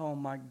thought, oh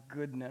my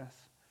goodness,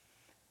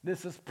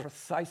 this is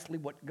precisely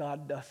what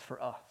God does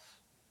for us.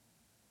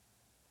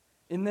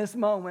 In this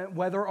moment,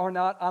 whether or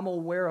not I'm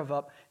aware of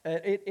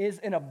it is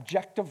an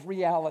objective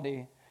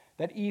reality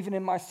that even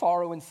in my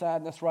sorrow and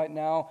sadness right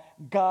now,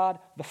 God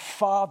the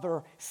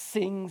Father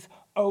sings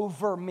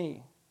over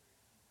me.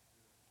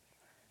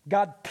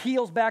 God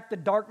peels back the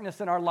darkness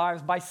in our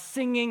lives by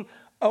singing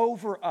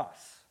over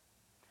us.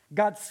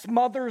 God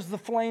smothers the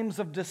flames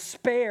of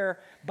despair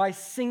by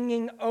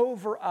singing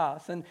over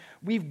us. And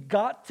we've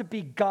got to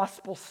be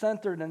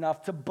gospel-centered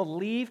enough to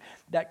believe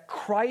that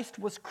Christ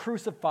was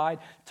crucified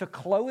to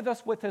clothe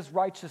us with his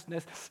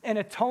righteousness and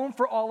atone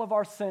for all of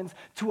our sins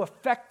to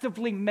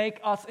effectively make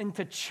us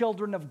into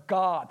children of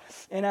God.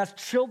 And as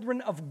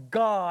children of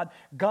God,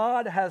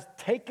 God has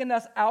taken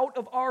us out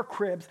of our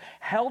cribs,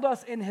 held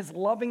us in his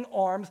loving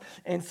arms.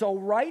 And so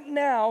right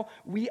now,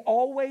 we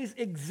always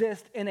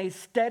exist in a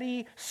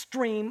steady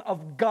stream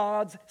of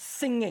God's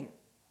singing.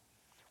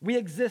 We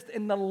exist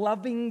in the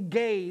loving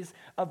gaze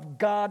of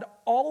God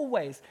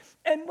always.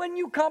 And when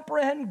you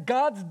comprehend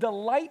God's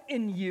delight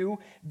in you,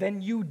 then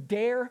you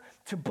dare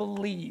to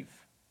believe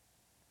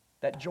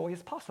that joy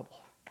is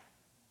possible.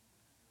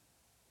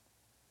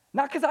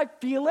 Not because I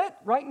feel it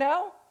right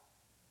now,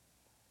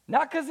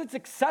 not because it's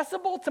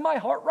accessible to my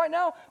heart right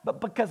now, but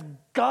because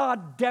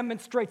God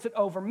demonstrates it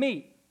over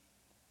me.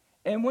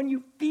 And when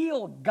you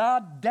feel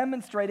God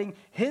demonstrating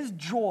his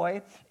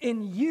joy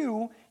in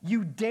you,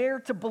 you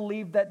dare to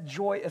believe that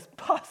joy is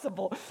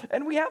possible.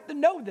 And we have to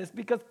know this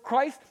because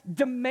Christ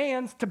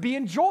demands to be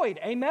enjoyed.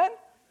 Amen?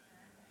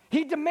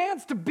 He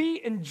demands to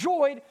be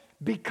enjoyed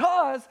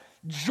because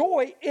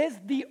joy is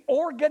the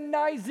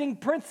organizing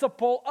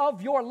principle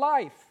of your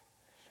life.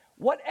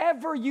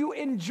 Whatever you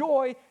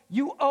enjoy,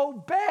 you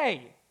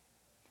obey.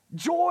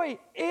 Joy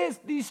is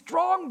the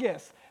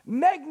strongest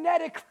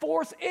magnetic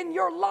force in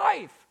your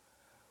life.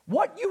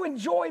 What you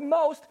enjoy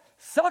most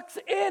sucks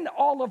in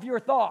all of your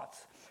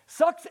thoughts,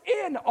 sucks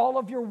in all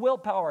of your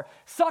willpower,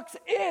 sucks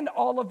in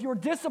all of your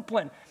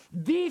discipline.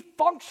 The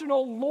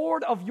functional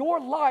Lord of your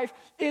life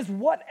is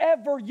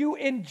whatever you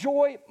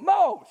enjoy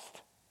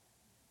most.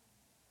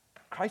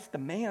 Christ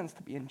demands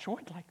to be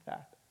enjoyed like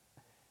that.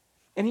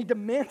 And he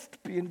demands to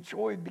be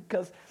enjoyed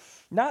because,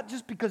 not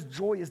just because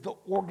joy is the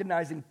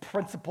organizing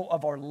principle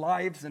of our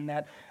lives and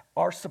that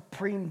our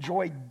supreme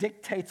joy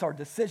dictates our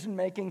decision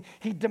making.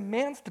 He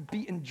demands to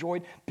be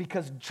enjoyed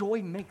because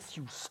joy makes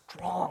you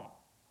strong.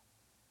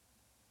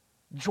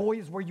 Joy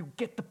is where you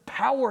get the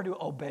power to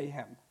obey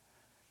him.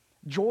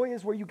 Joy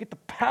is where you get the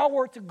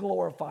power to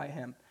glorify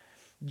him.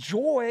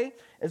 Joy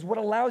is what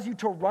allows you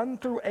to run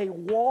through a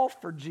wall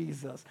for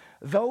Jesus.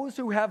 Those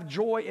who have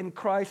joy in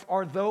Christ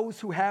are those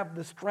who have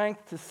the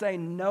strength to say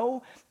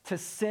no to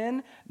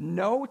sin,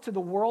 no to the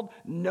world,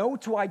 no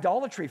to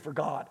idolatry for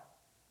God.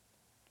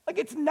 Like,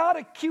 it's not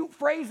a cute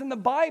phrase in the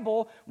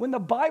Bible when the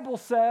Bible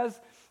says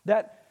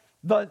that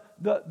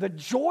the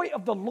joy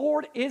of the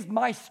Lord is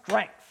my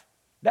strength.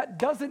 That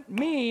doesn't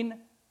mean,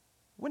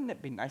 wouldn't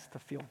it be nice to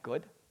feel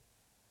good? It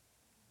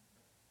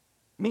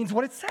means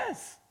what it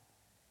says.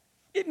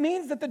 It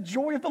means that the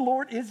joy of the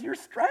Lord is your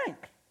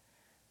strength.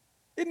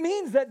 It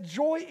means that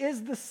joy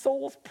is the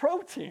soul's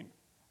protein.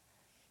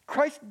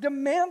 Christ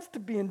demands to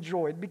be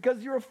enjoyed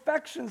because your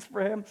affections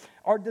for him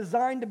are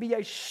designed to be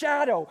a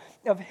shadow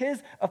of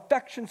his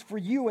affections for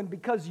you, and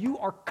because you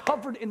are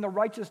covered in the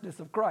righteousness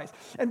of Christ,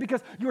 and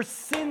because your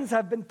sins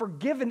have been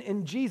forgiven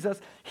in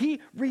Jesus,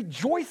 he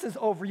rejoices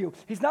over you.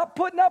 He's not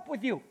putting up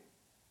with you.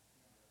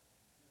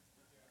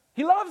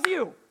 He loves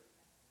you.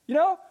 You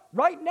know,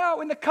 right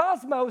now in the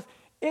cosmos,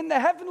 in the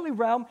heavenly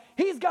realm,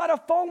 he's got a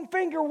foam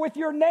finger with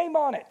your name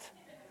on it.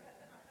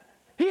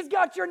 He's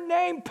got your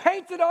name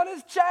painted on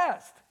his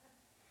chest.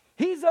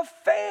 He's a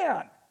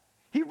fan.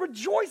 He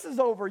rejoices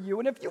over you.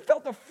 And if you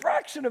felt a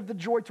fraction of the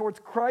joy towards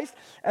Christ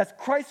as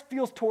Christ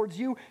feels towards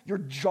you, your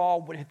jaw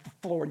would hit the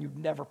floor and you'd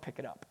never pick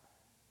it up.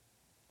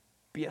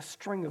 Be a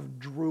string of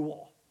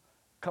drool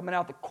coming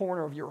out the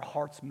corner of your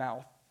heart's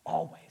mouth,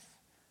 always.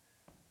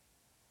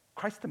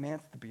 Christ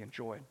demands to be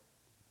enjoyed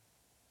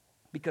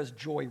because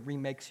joy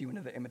remakes you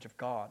into the image of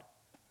God.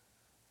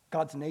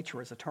 God's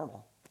nature is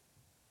eternal.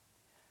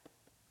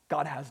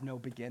 God has no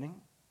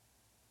beginning.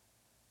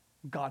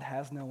 God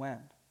has no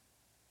end.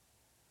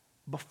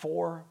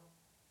 Before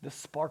the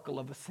sparkle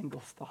of a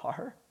single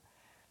star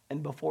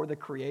and before the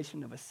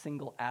creation of a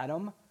single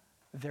atom,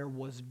 there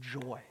was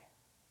joy.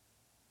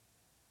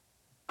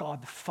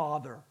 God the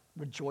Father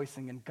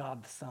rejoicing in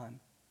God the Son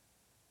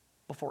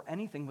before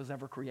anything was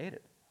ever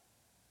created.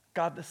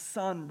 God the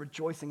Son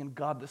rejoicing in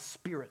God the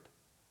Spirit.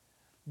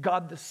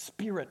 God the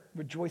Spirit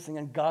rejoicing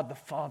in God the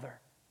Father.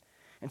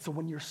 And so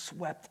when you're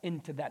swept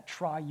into that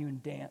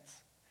triune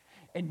dance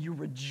and you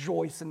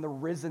rejoice in the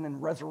risen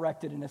and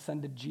resurrected and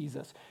ascended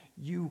Jesus,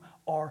 you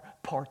are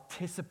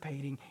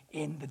participating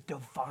in the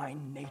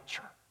divine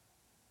nature.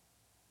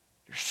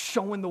 You're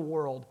showing the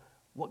world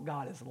what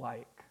God is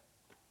like.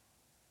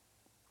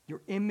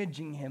 You're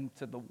imaging him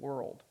to the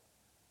world.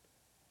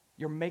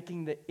 You're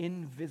making the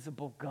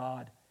invisible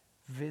God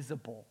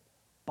visible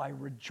by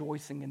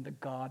rejoicing in the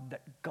God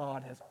that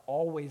God has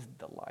always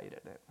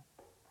delighted in.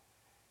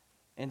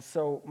 And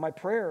so my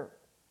prayer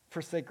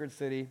for Sacred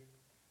City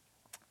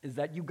is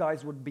that you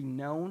guys would be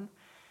known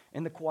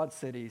in the Quad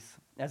Cities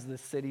as the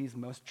city's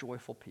most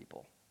joyful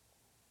people.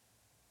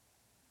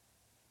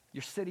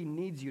 Your city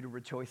needs you to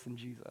rejoice in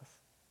Jesus.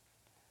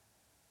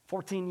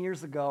 14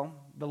 years ago,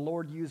 the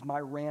Lord used my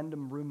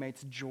random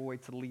roommate's joy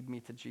to lead me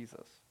to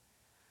Jesus.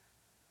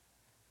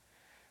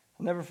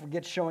 I'll never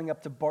forget showing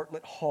up to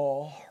Bartlett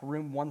Hall,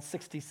 room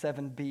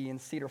 167B in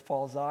Cedar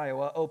Falls,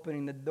 Iowa,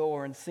 opening the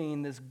door and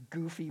seeing this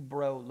goofy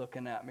bro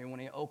looking at me when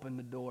he opened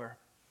the door.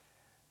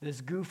 This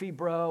goofy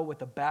bro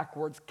with a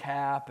backwards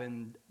cap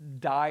and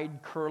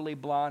dyed curly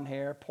blonde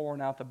hair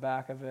pouring out the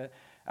back of it.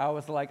 I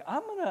was like,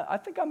 I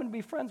think I'm gonna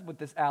be friends with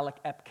this Alec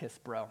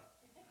Epkiss bro.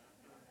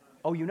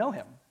 Oh, you know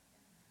him?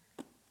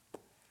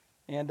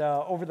 And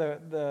over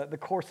the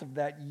course of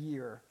that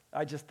year,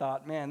 I just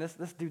thought, man,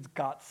 this dude's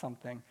got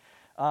something.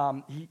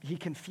 He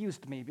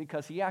confused me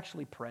because he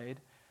actually prayed.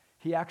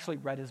 He actually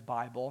read his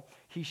Bible.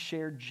 He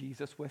shared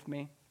Jesus with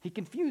me. He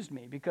confused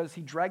me because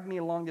he dragged me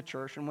along to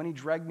church, and when he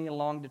dragged me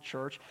along to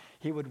church,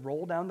 he would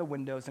roll down the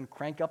windows and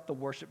crank up the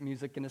worship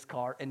music in his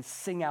car and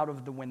sing out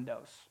of the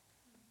windows.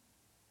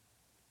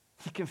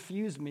 He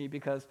confused me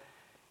because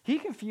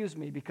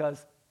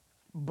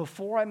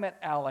before I met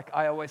Alec,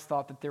 I always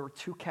thought that there were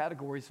two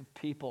categories of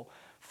people,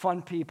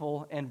 fun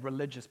people and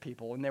religious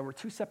people, and there were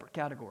two separate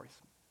categories.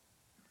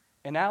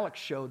 And Alex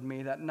showed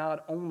me that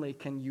not only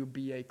can you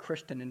be a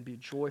Christian and be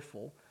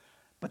joyful,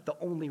 but the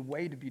only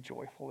way to be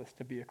joyful is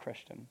to be a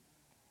Christian.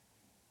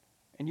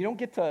 And you don't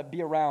get to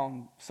be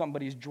around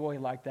somebody's joy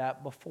like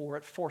that before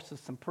it forces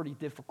some pretty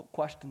difficult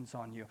questions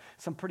on you,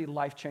 some pretty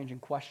life-changing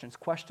questions.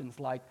 Questions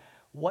like,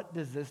 what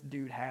does this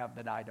dude have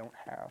that I don't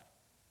have?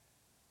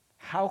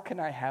 How can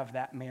I have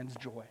that man's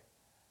joy?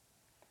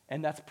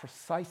 And that's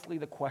precisely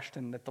the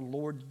question that the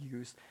Lord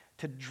used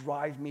to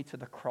drive me to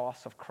the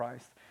cross of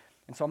Christ.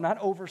 And so I'm not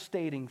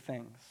overstating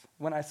things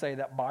when I say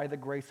that by the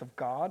grace of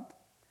God,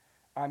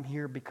 I'm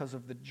here because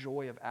of the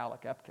joy of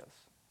Alec Epkiss.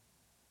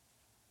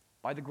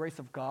 By the grace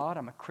of God,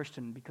 I'm a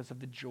Christian because of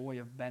the joy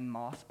of Ben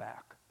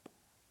Mossback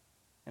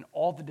and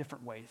all the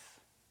different ways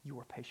you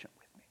were patient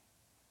with me.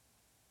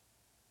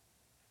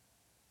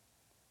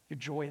 Your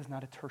joy is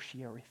not a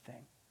tertiary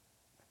thing.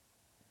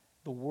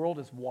 The world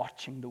is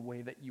watching the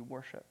way that you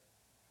worship.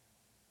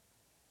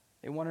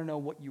 They want to know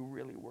what you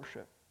really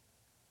worship.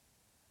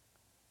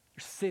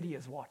 Your city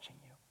is watching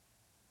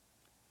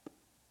you.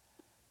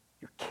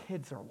 Your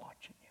kids are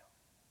watching you.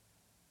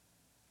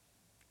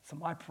 So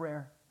my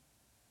prayer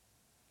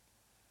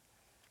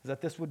is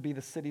that this would be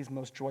the city's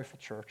most joyful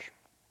church.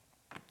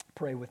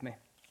 Pray with me.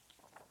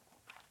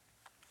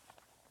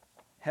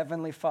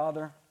 Heavenly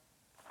Father,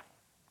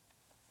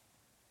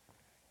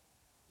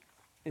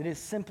 it is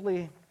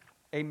simply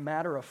a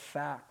matter of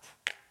fact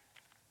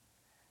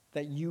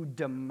that you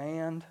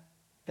demand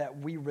that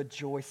we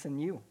rejoice in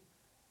you.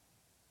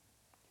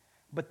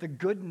 But the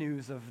good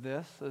news of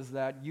this is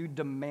that you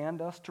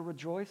demand us to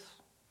rejoice,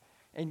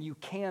 and you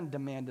can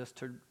demand us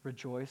to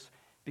rejoice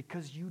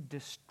because you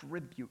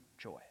distribute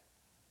joy.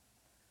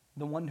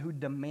 The one who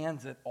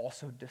demands it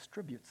also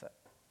distributes it.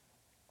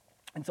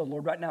 And so,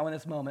 Lord, right now in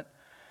this moment,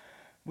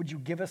 would you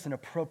give us an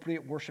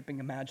appropriate worshiping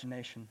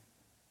imagination?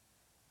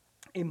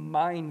 A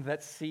mind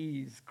that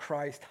sees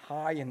Christ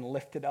high and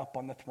lifted up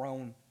on the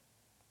throne.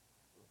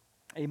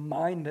 A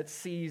mind that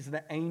sees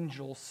the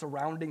angels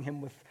surrounding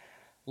him with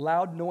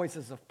loud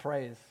noises of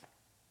praise.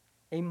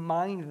 A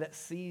mind that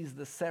sees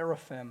the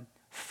seraphim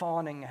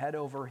fawning head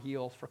over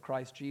heels for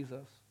Christ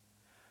Jesus.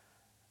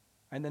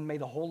 And then may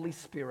the Holy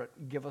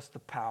Spirit give us the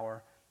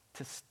power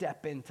to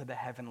step into the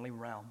heavenly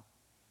realm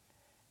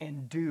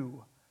and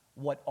do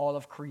what all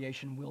of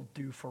creation will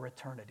do for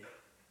eternity.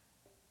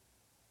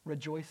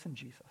 Rejoice in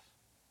Jesus.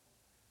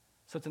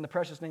 So it's in the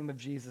precious name of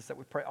Jesus that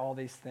we pray all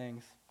these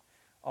things.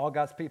 All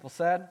God's people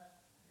said,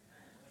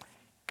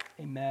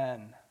 Amen.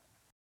 Amen.